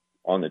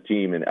on the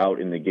team and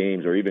out in the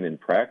games or even in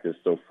practice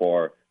so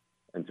far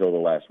until the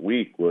last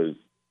week was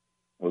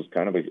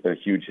kind of a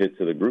huge hit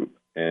to the group.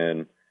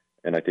 And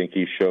I think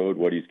he showed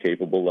what he's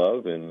capable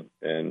of,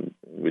 and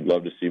we'd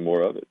love to see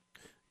more of it.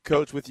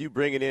 Coach, with you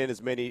bringing in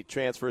as many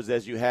transfers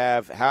as you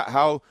have,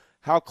 how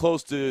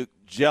close to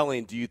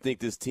gelling do you think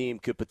this team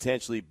could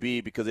potentially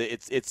be? Because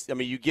it's I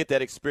mean, you get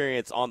that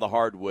experience on the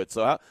hardwood.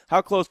 So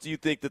how close do you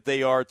think that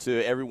they are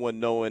to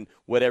everyone knowing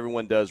what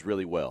everyone does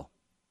really well?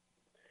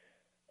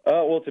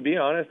 Well, to be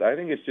honest, I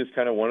think it's just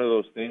kind of one of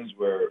those things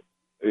where,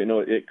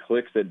 it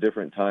clicks at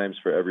different times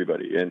for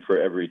everybody and for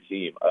every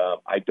team.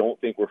 I don't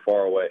think we're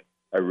far away.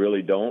 I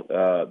really don't.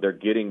 They're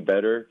getting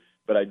better.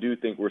 But I do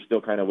think we're still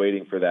kind of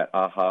waiting for that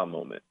aha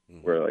moment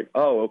where like,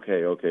 oh,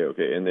 okay.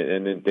 And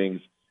then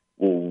things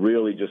will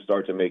really just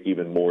start to make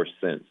even more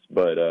sense.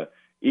 But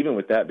even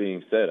with that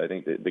being said, I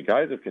think that the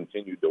guys have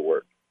continued to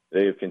work.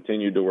 They have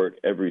continued to work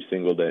every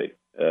single day.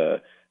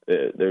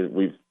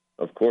 We've,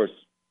 of course,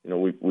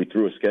 we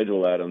threw a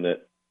schedule at them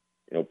that,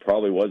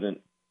 probably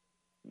wasn't,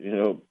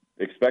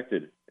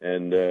 expected.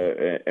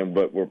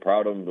 But we're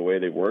proud of them, the way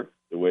they work,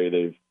 the way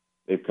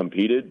they've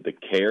competed, the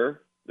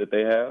care that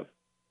they have.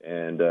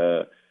 And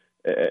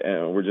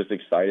we're just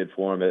excited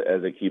for him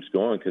as it keeps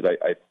going, because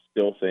I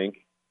still think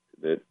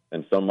that,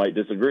 and some might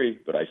disagree,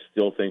 but I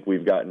still think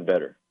we've gotten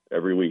better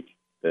every week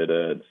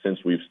since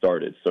we've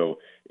started. So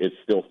it's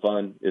still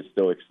fun, it's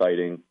still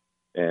exciting,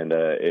 and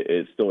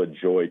it's still a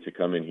joy to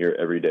come in here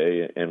every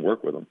day and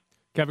work with them.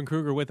 Kevin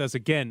Kruger with us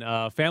again.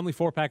 Family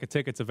 4-pack of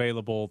tickets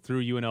available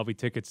through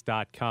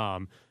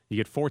UNLVtickets.com. You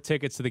get 4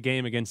 tickets to the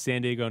game against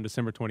San Diego on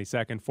December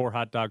 22nd, 4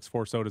 hot dogs,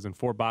 4 sodas, and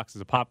 4 boxes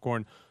of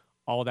popcorn.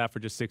 All of that for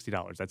just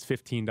 $60. That's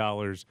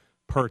 $15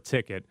 per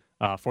ticket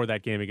for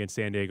that game against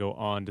San Diego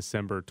on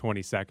December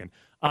 22nd.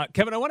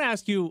 Kevin, I want to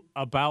ask you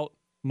about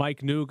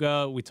Mike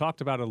Nuga. We talked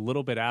about it a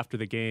little bit after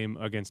the game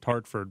against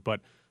Hartford,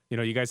 but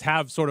you guys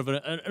have sort of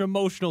an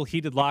emotional,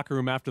 heated locker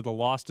room after the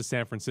loss to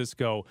San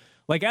Francisco.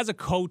 Like, as a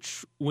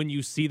coach, when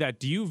you see that,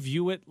 do you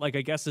view it, like,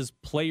 I guess, as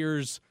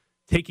players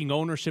taking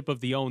ownership of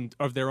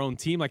their own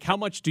team? Like, how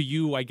much do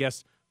you, I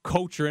guess,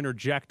 coach or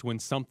interject when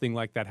something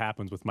like that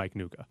happens with Mike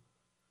Nuga?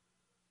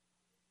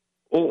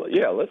 Well,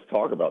 yeah, let's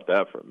talk about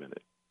that for a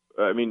minute.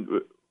 I mean,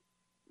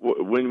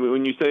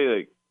 when you say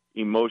like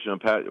emotion,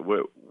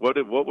 what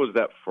was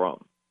that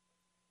from?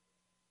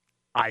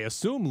 I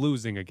assume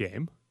losing a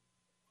game.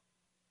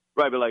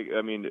 Right, but like,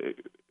 I mean,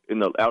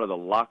 out of the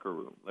locker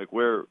room, like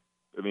where,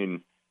 I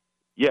mean,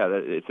 yeah,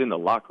 it's in the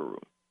locker room.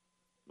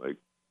 Like,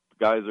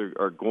 guys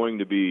are going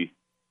to be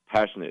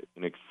passionate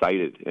and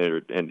excited,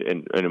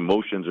 and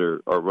emotions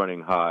are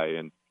running high.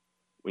 And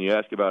when you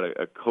ask about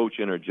a coach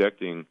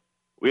interjecting,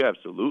 we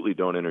absolutely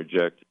don't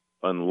interject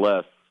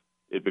unless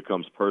it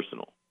becomes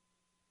personal,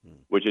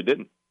 which it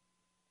didn't.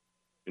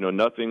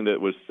 Nothing that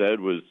was said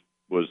was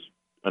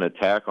an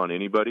attack on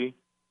anybody.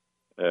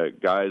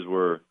 Guys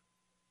were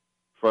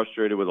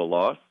frustrated with a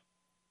loss,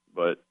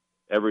 but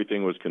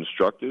everything was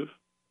constructive.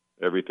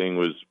 Everything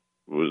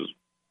was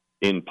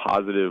in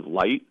positive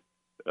light.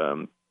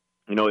 I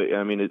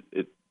mean,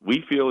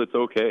 we feel it's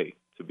okay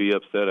to be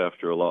upset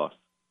after a loss,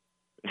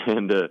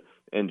 and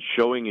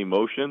showing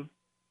emotion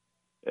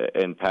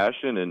and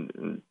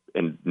passion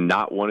and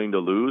not wanting to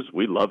lose.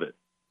 We love it.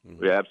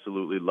 Mm-hmm. We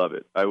absolutely love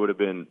it. I would have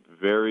been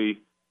very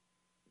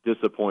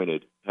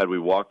disappointed had we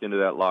walked into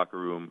that locker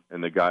room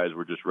and the guys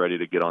were just ready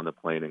to get on the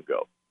plane and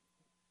go.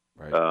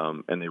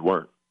 Right. And they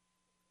weren't.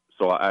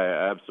 So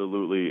I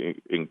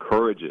absolutely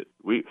encourage it.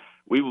 We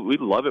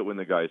love it when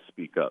the guys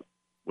speak up,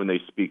 when they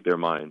speak their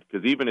mind.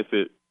 Because even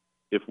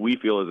if we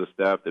feel as a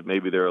staff that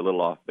maybe they're a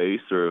little off base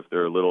or if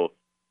they're a little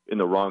in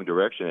the wrong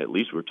direction, at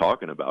least we're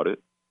talking about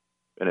it,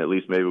 and at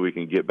least maybe we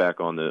can get back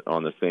on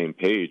the same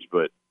page.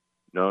 But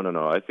no.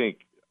 I think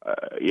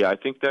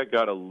that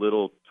got a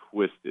little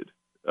twisted.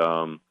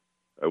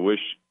 I wish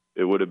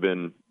it would have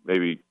been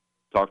maybe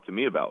talked to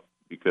me about,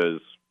 because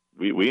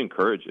we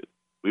encourage it.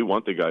 We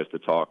want the guys to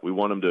talk. We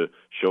want them to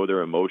show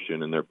their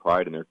emotion and their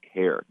pride and their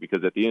care,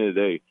 because at the end of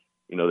the day,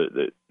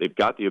 they've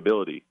got the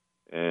ability,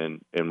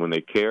 and when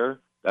they care,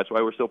 that's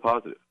why we're still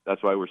positive.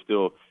 That's why we're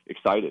still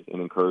excited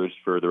and encouraged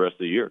for the rest of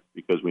the year,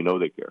 because we know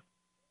they care.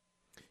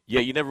 Yeah,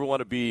 you never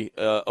want to be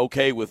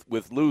okay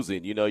with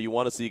losing. You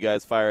want to see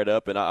guys fired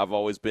up, and I've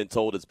always been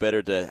told it's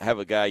better to have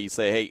a guy you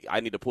say, hey,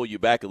 I need to pull you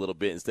back a little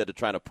bit, instead of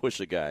trying to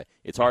push a guy.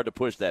 It's hard to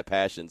push that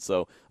passion.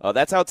 So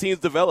that's how teams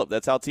develop.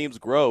 That's how teams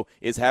grow,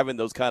 is having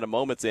those kind of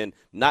moments and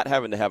not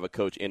having to have a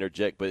coach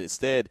interject, but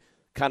instead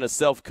kind of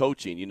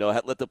self-coaching,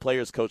 let the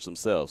players coach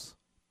themselves.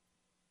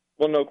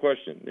 Well, no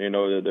question.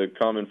 The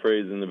common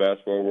phrase in the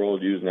basketball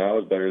world used now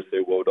is better to say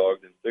 "woe dog"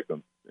 than "sick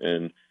 'em,"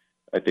 and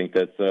I think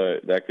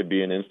that could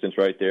be an instance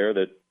right there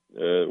that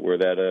where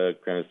that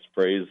kind of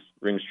phrase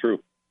rings true.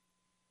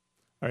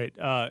 All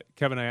right,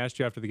 Kevin, I asked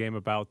you after the game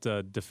about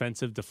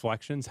defensive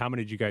deflections. How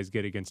many did you guys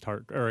get against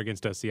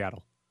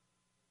Seattle?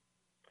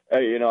 I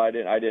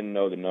didn't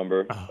know the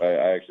number. Oh.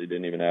 I actually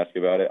didn't even ask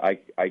about it.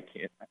 I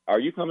can't. Are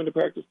you coming to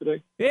practice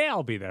today? Yeah,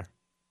 I'll be there.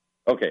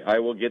 Okay, I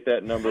will get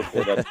that number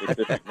for that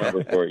specific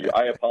number for you.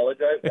 I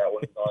apologize. That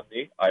one's on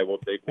me. I will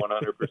take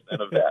 100%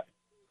 of that.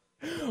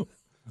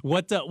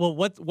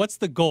 What's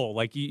the goal?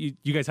 Like, you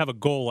guys have a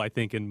goal, I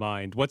think, in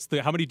mind.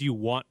 How many do you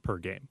want per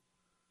game?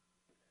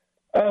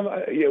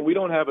 Yeah, we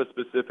don't have a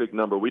specific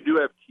number. We do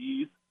have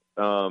keys,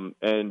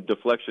 and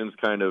deflections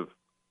kind of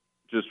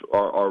just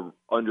are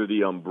under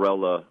the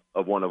umbrella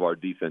of one of our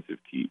defensive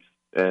keys.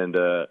 And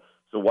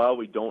so while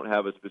we don't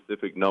have a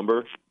specific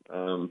number,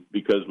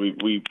 because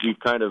we've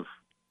kind of,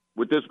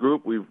 with this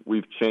group,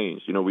 we've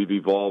changed. We've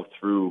evolved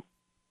through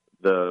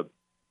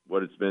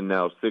what it's been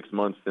now 6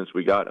 months since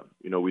we got him.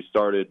 We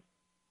started,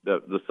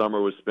 the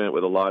summer was spent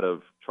with a lot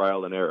of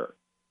trial and error.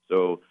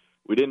 So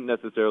we didn't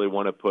necessarily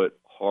want to put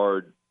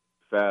hard,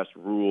 fast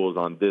rules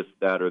on this,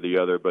 that, or the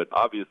other. But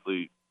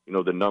obviously,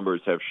 the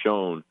numbers have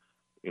shown,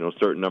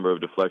 certain number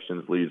of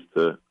deflections leads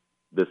to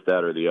this,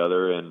 that, or the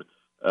other. And,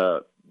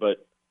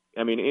 but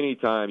I mean,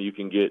 anytime you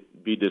can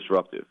be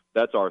disruptive,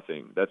 that's our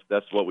thing.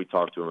 That's what we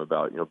talk to him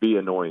about. Be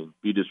annoying,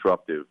 be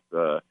disruptive,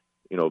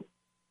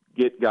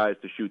 get guys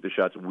to shoot the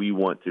shots we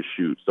want to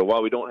shoot. So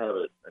while we don't have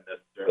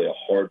necessarily a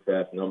hard,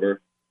 fast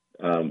number,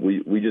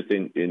 we just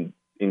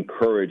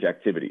encourage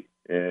activity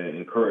and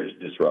encourage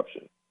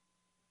disruption.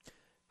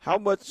 How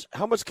much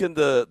can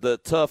the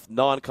tough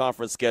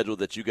non-conference schedule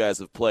that you guys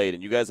have played,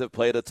 and you guys have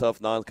played a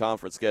tough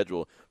non-conference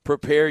schedule,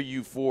 prepare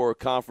you for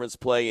conference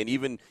play and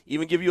even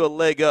give you a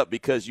leg up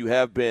because you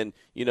have been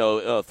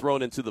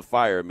thrown into the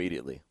fire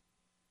immediately?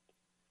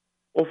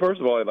 Well, first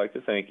of all, I'd like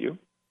to thank you.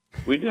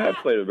 We have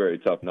played a very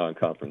tough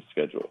non-conference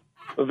schedule,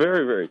 a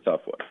very, very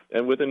tough one,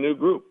 and with a new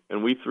group.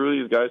 And we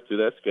threw these guys through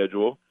that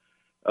schedule,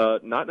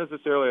 not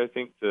necessarily, I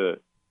think,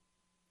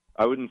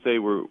 I wouldn't say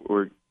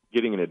we're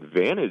getting an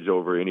advantage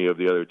over any of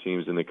the other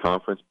teams in the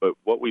conference, but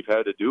what we've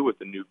had to do with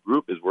the new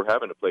group is we're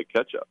having to play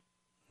catch up.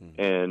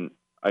 And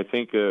I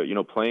think,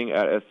 playing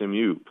at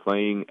SMU,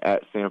 playing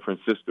at San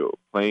Francisco,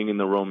 playing in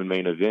the Roman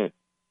main event,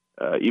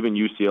 even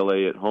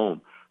UCLA at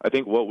home, I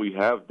think what we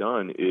have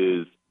done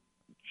is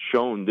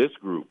shown this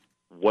group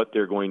what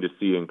they're going to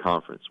see in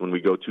conference. When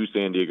we go to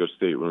San Diego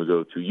State, when we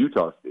go to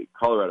Utah State,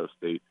 Colorado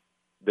State,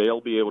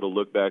 they'll be able to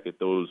look back at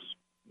those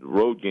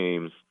road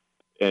games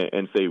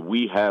and say,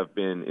 we have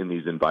been in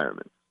these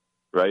environments,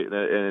 right?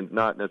 And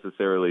not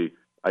necessarily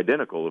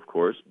identical, of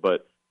course,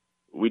 but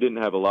we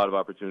didn't have a lot of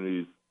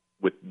opportunities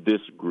with this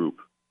group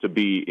to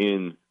be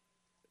in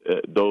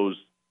those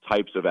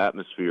types of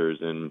atmospheres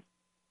and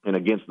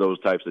against those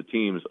types of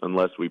teams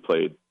unless we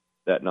played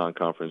that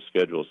non-conference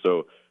schedule.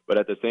 So, but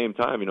at the same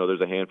time,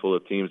 there's a handful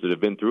of teams that have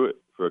been through it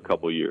for a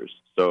couple of years.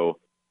 So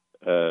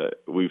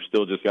we've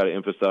still just got to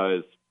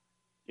emphasize,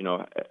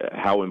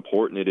 how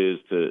important it is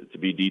to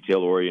be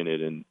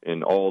detail-oriented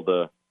and all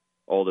the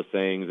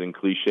sayings and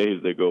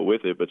cliches that go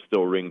with it, but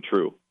still ring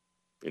true.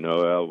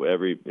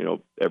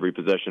 Every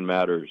possession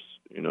matters.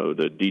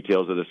 The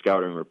details of the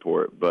scouting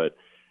report. But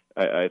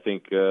I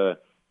think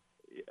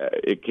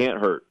it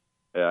can't hurt.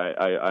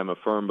 I'm a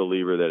firm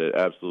believer that it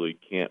absolutely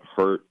can't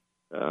hurt.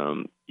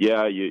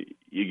 You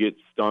get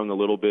stung a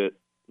little bit.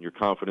 Your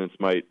confidence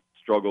might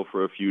struggle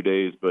for a few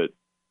days, but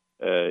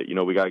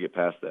we got to get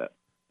past that.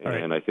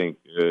 And I think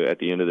at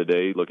the end of the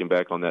day, looking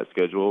back on that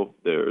schedule,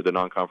 the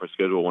non-conference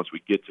schedule, once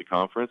we get to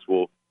conference,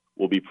 we'll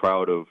be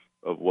proud of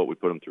what we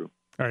put them through.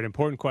 All right,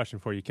 important question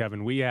for you,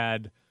 Kevin. We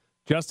had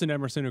Justin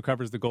Emerson, who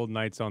covers the Golden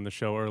Knights, on the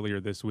show earlier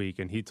this week,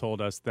 and he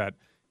told us that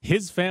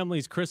his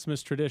family's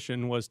Christmas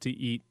tradition was to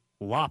eat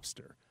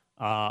lobster.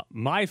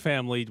 My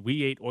family,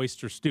 we ate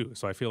oyster stew,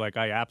 so I feel like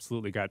I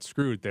absolutely got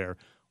screwed there.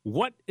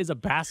 What is a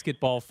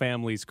basketball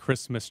family's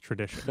Christmas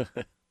tradition?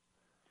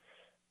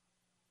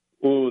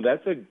 Oh,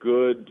 that's a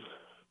good.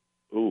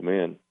 Oh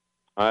man,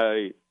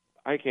 I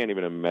can't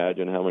even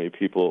imagine how many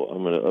people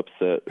I'm going to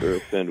upset or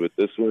offend with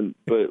this one.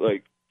 But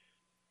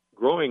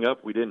growing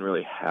up, we didn't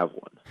really have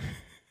one.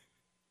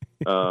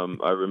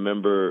 I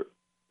remember,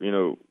 we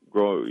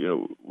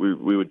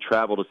would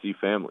travel to see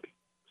family.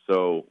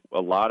 So a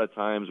lot of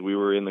times we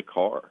were in the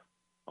car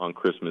on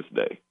Christmas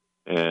Day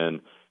and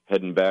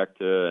heading back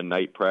to a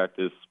night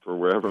practice for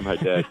wherever my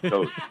dad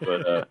coached.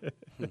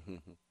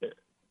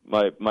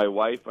 But my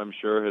wife, I'm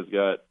sure, has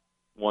got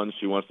one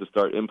she wants to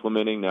start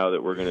implementing now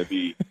that we're going to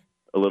be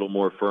a little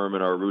more firm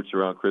in our roots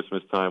around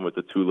Christmas time with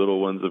the two little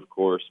ones, of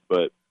course.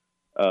 But,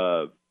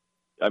 the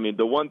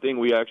one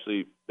thing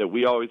that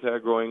we always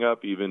had growing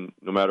up, even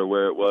no matter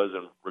where it was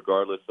and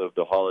regardless of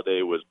the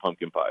holiday, was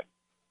pumpkin pie.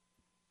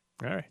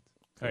 All right.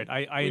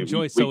 I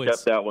enjoy. We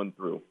kept that one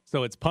through.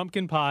 So it's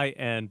pumpkin pie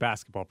and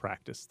basketball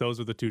practice. Those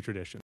are the two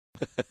traditions.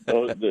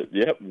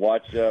 Yep.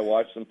 Watch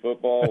some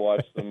football,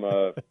 watch some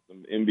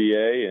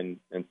NBA,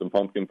 and some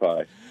pumpkin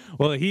pie.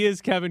 Well, he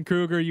is Kevin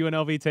Kruger,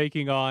 UNLV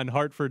taking on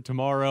Hartford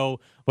tomorrow,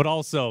 but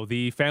also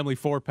the family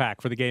 4-pack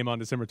for the game on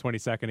December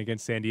 22nd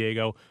against San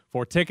Diego.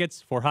 4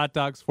 tickets, 4 hot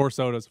dogs, 4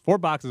 sodas, 4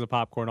 boxes of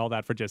popcorn, all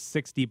that for just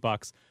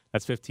 $60.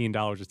 That's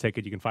 $15 a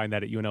ticket. You can find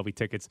that at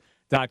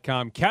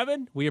UNLVtickets.com.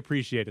 Kevin, we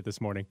appreciate it this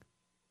morning.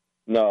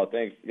 No,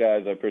 thanks,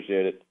 guys. I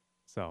appreciate it.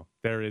 So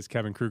there is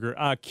Kevin Kruger.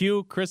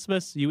 Q,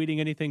 Christmas, you eating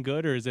anything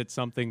good, or is it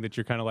something that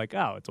you're kind of like,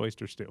 oh, it's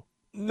oyster stew?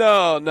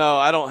 No,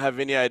 I don't have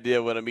any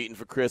idea what I'm eating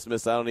for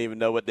Christmas. I don't even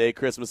know what day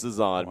Christmas is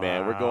on,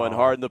 man. We're going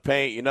hard in the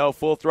paint,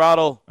 full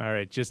throttle. All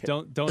right, just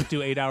don't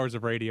do 8 hours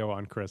of radio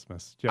on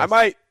Christmas. I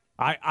might.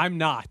 I'm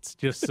not,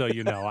 just so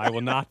you know. I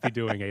will not be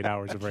doing 8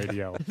 hours of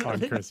radio on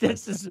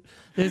Christmas.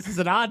 This is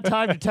an odd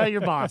time to tell your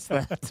boss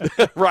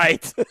that.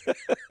 Right.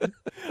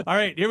 All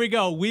right, here we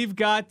go. We've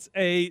got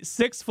a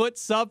 6-foot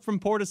sub from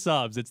Porta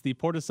Subs. It's the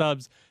Porta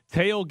Subs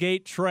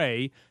tailgate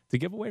tray to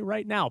give away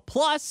right now.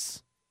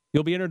 Plus,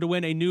 you'll be entered to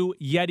win a new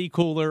Yeti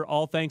cooler,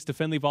 all thanks to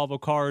Findlay Volvo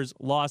Cars,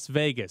 Las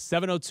Vegas.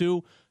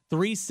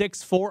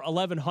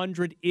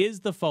 702-364-1100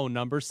 is the phone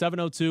number.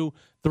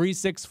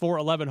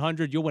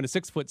 702-364-1100. You'll win a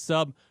 6-foot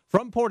sub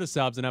from Porta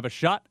Subs and have a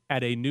shot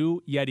at a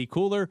new Yeti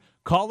cooler.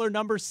 Caller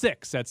number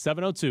 6 at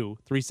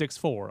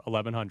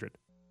 702-364-1100.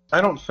 I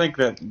don't think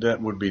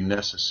that would be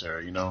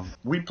necessary.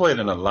 We played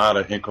in a lot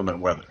of inclement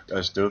weather.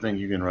 I still think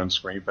you can run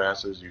screen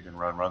passes, you can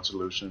run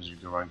solutions, you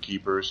can run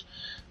keepers.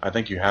 I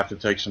think you have to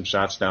take some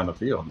shots down the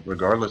field,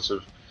 regardless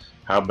of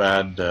how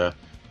bad the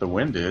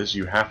wind is.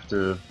 You have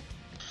to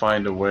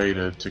find a way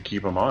to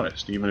keep them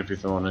honest, even if you're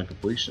throwing an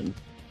incompletion.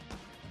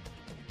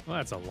 Well,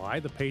 that's a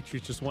lie. The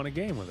Patriots just won a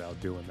game without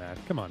doing that.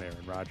 Come on,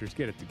 Aaron Rodgers,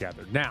 get it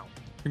together. Now,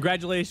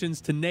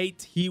 congratulations to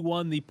Nate. He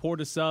won the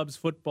Porta Subs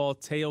football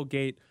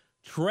tailgate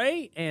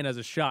tray and has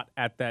a shot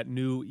at that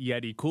new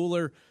Yeti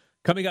cooler.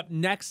 Coming up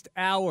next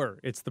hour,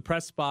 it's the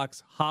Press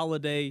Box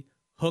Holiday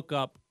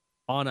Hookup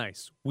on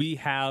Ice. We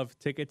have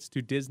tickets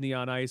to Disney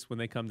on Ice when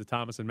they come to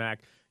Thomas and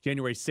Mack,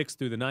 January 6th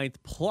through the 9th.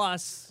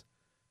 Plus,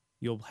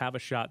 you'll have a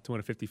shot to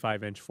win a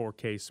 55-inch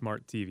 4K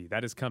smart TV.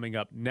 That is coming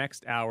up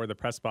next hour, the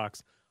Press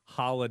Box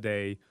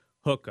Holiday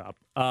Hookup.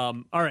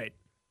 All right.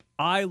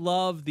 I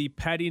love the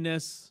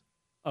pettiness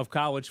of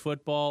college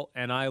football,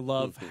 and I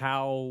love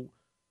how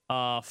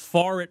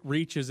far it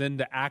reaches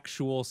into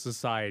actual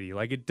society.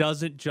 Like, it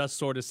doesn't just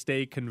sort of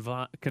stay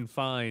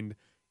confined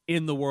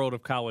in the world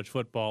of college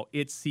football.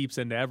 It seeps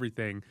into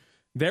everything.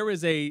 There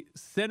is a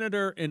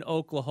senator in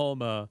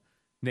Oklahoma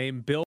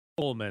named Bill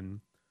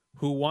Pullman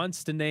who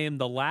wants to name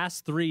the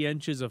last 3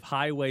 inches of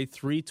Highway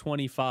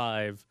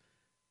 325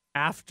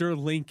 after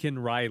Lincoln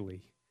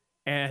Riley.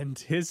 And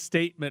his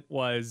statement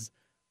was,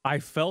 I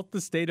felt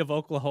the state of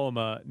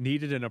Oklahoma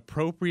needed an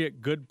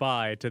appropriate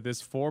goodbye to this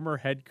former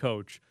head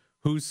coach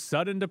whose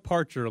sudden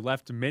departure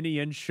left many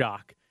in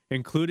shock,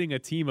 including a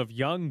team of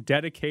young,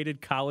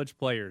 dedicated college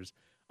players.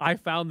 I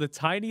found the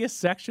tiniest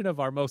section of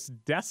our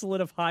most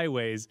desolate of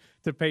highways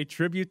to pay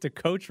tribute to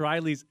Coach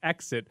Riley's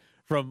exit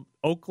from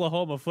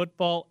Oklahoma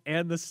football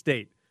and the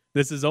state.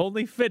 This is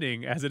only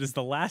fitting as it is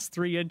the last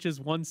 3 inches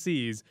one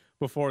sees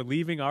before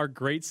leaving our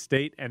great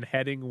state and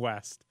heading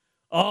west.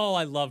 Oh,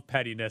 I love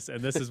pettiness,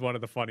 and this is one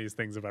of the funniest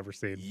things I've ever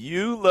seen.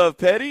 You love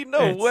petty?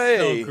 No It's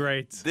way. so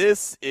great.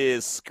 This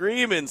is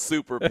screaming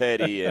super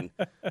petty, and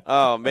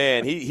oh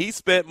man, he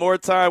spent more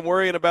time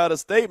worrying about a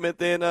statement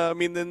than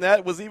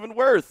that was even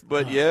worth.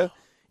 But yeah,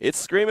 it's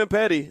screaming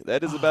petty.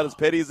 That is about as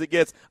petty as it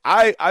gets.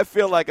 I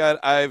feel like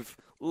I've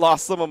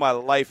lost some of my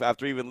life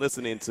after even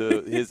listening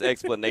to his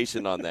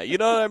explanation on that. You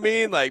know what I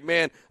mean? Like,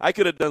 man, I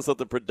could have done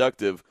something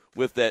productive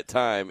with that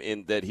time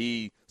that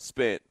he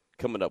spent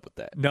coming up with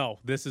that. No,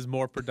 this is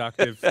more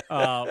productive.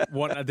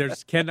 There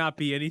cannot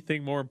be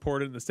anything more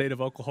important in the state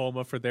of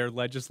Oklahoma for their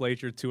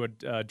legislature to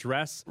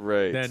address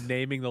than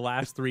naming the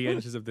last 3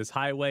 inches of this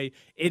highway.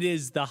 It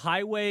is the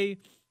highway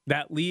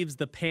that leaves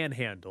the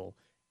Panhandle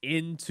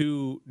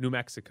into New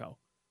Mexico.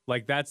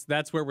 Like,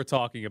 that's where we're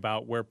talking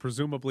about, where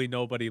presumably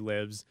nobody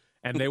lives,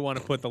 and they want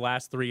to put the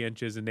last 3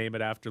 inches and name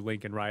it after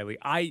Lincoln Riley.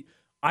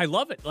 I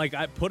love it. Like,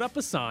 I put up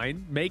a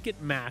sign, make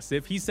it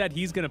massive. He said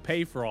he's going to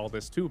pay for all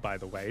this too, by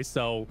the way.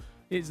 So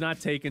he's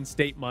not taking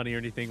state money or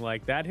anything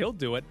like that. He'll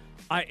do it.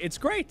 It's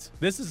great.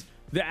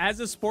 As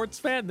a sports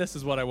fan, this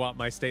is what I want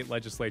my state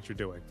legislature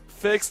doing.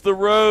 Fix the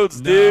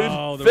roads,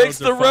 dude. Fix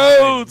the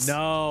roads.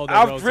 No,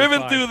 I've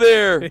driven through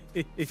there.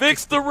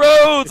 Fix the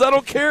roads. I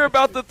don't care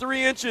about the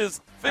 3 inches.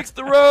 Fix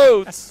the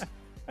roads.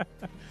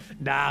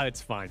 Nah,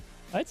 it's fine.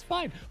 It's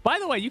fine. By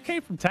the way, you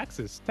came from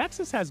Texas.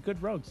 Texas has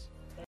good roads.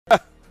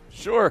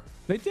 Sure.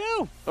 They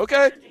do.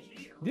 Okay.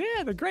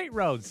 Yeah, they're great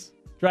roads.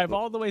 Drive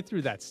all the way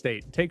through that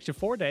state. It takes you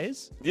 4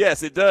 days.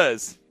 Yes, it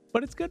does.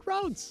 But it's good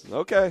roads.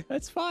 Okay.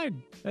 That's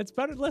fine. That's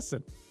better.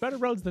 Listen, better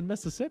roads than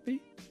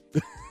Mississippi.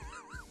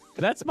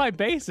 That's my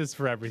basis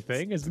for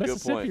everything. Is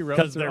Mississippi roads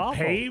because they're awful.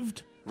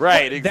 paved?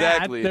 Right,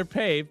 exactly. They're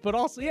paved, but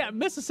also, yeah,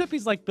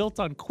 Mississippi's like built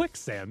on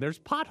quicksand. There's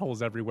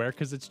potholes everywhere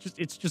because it's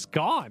just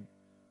gone.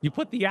 You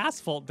put the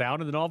asphalt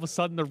down, and then all of a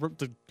sudden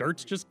the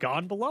dirt's just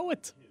gone below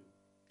it.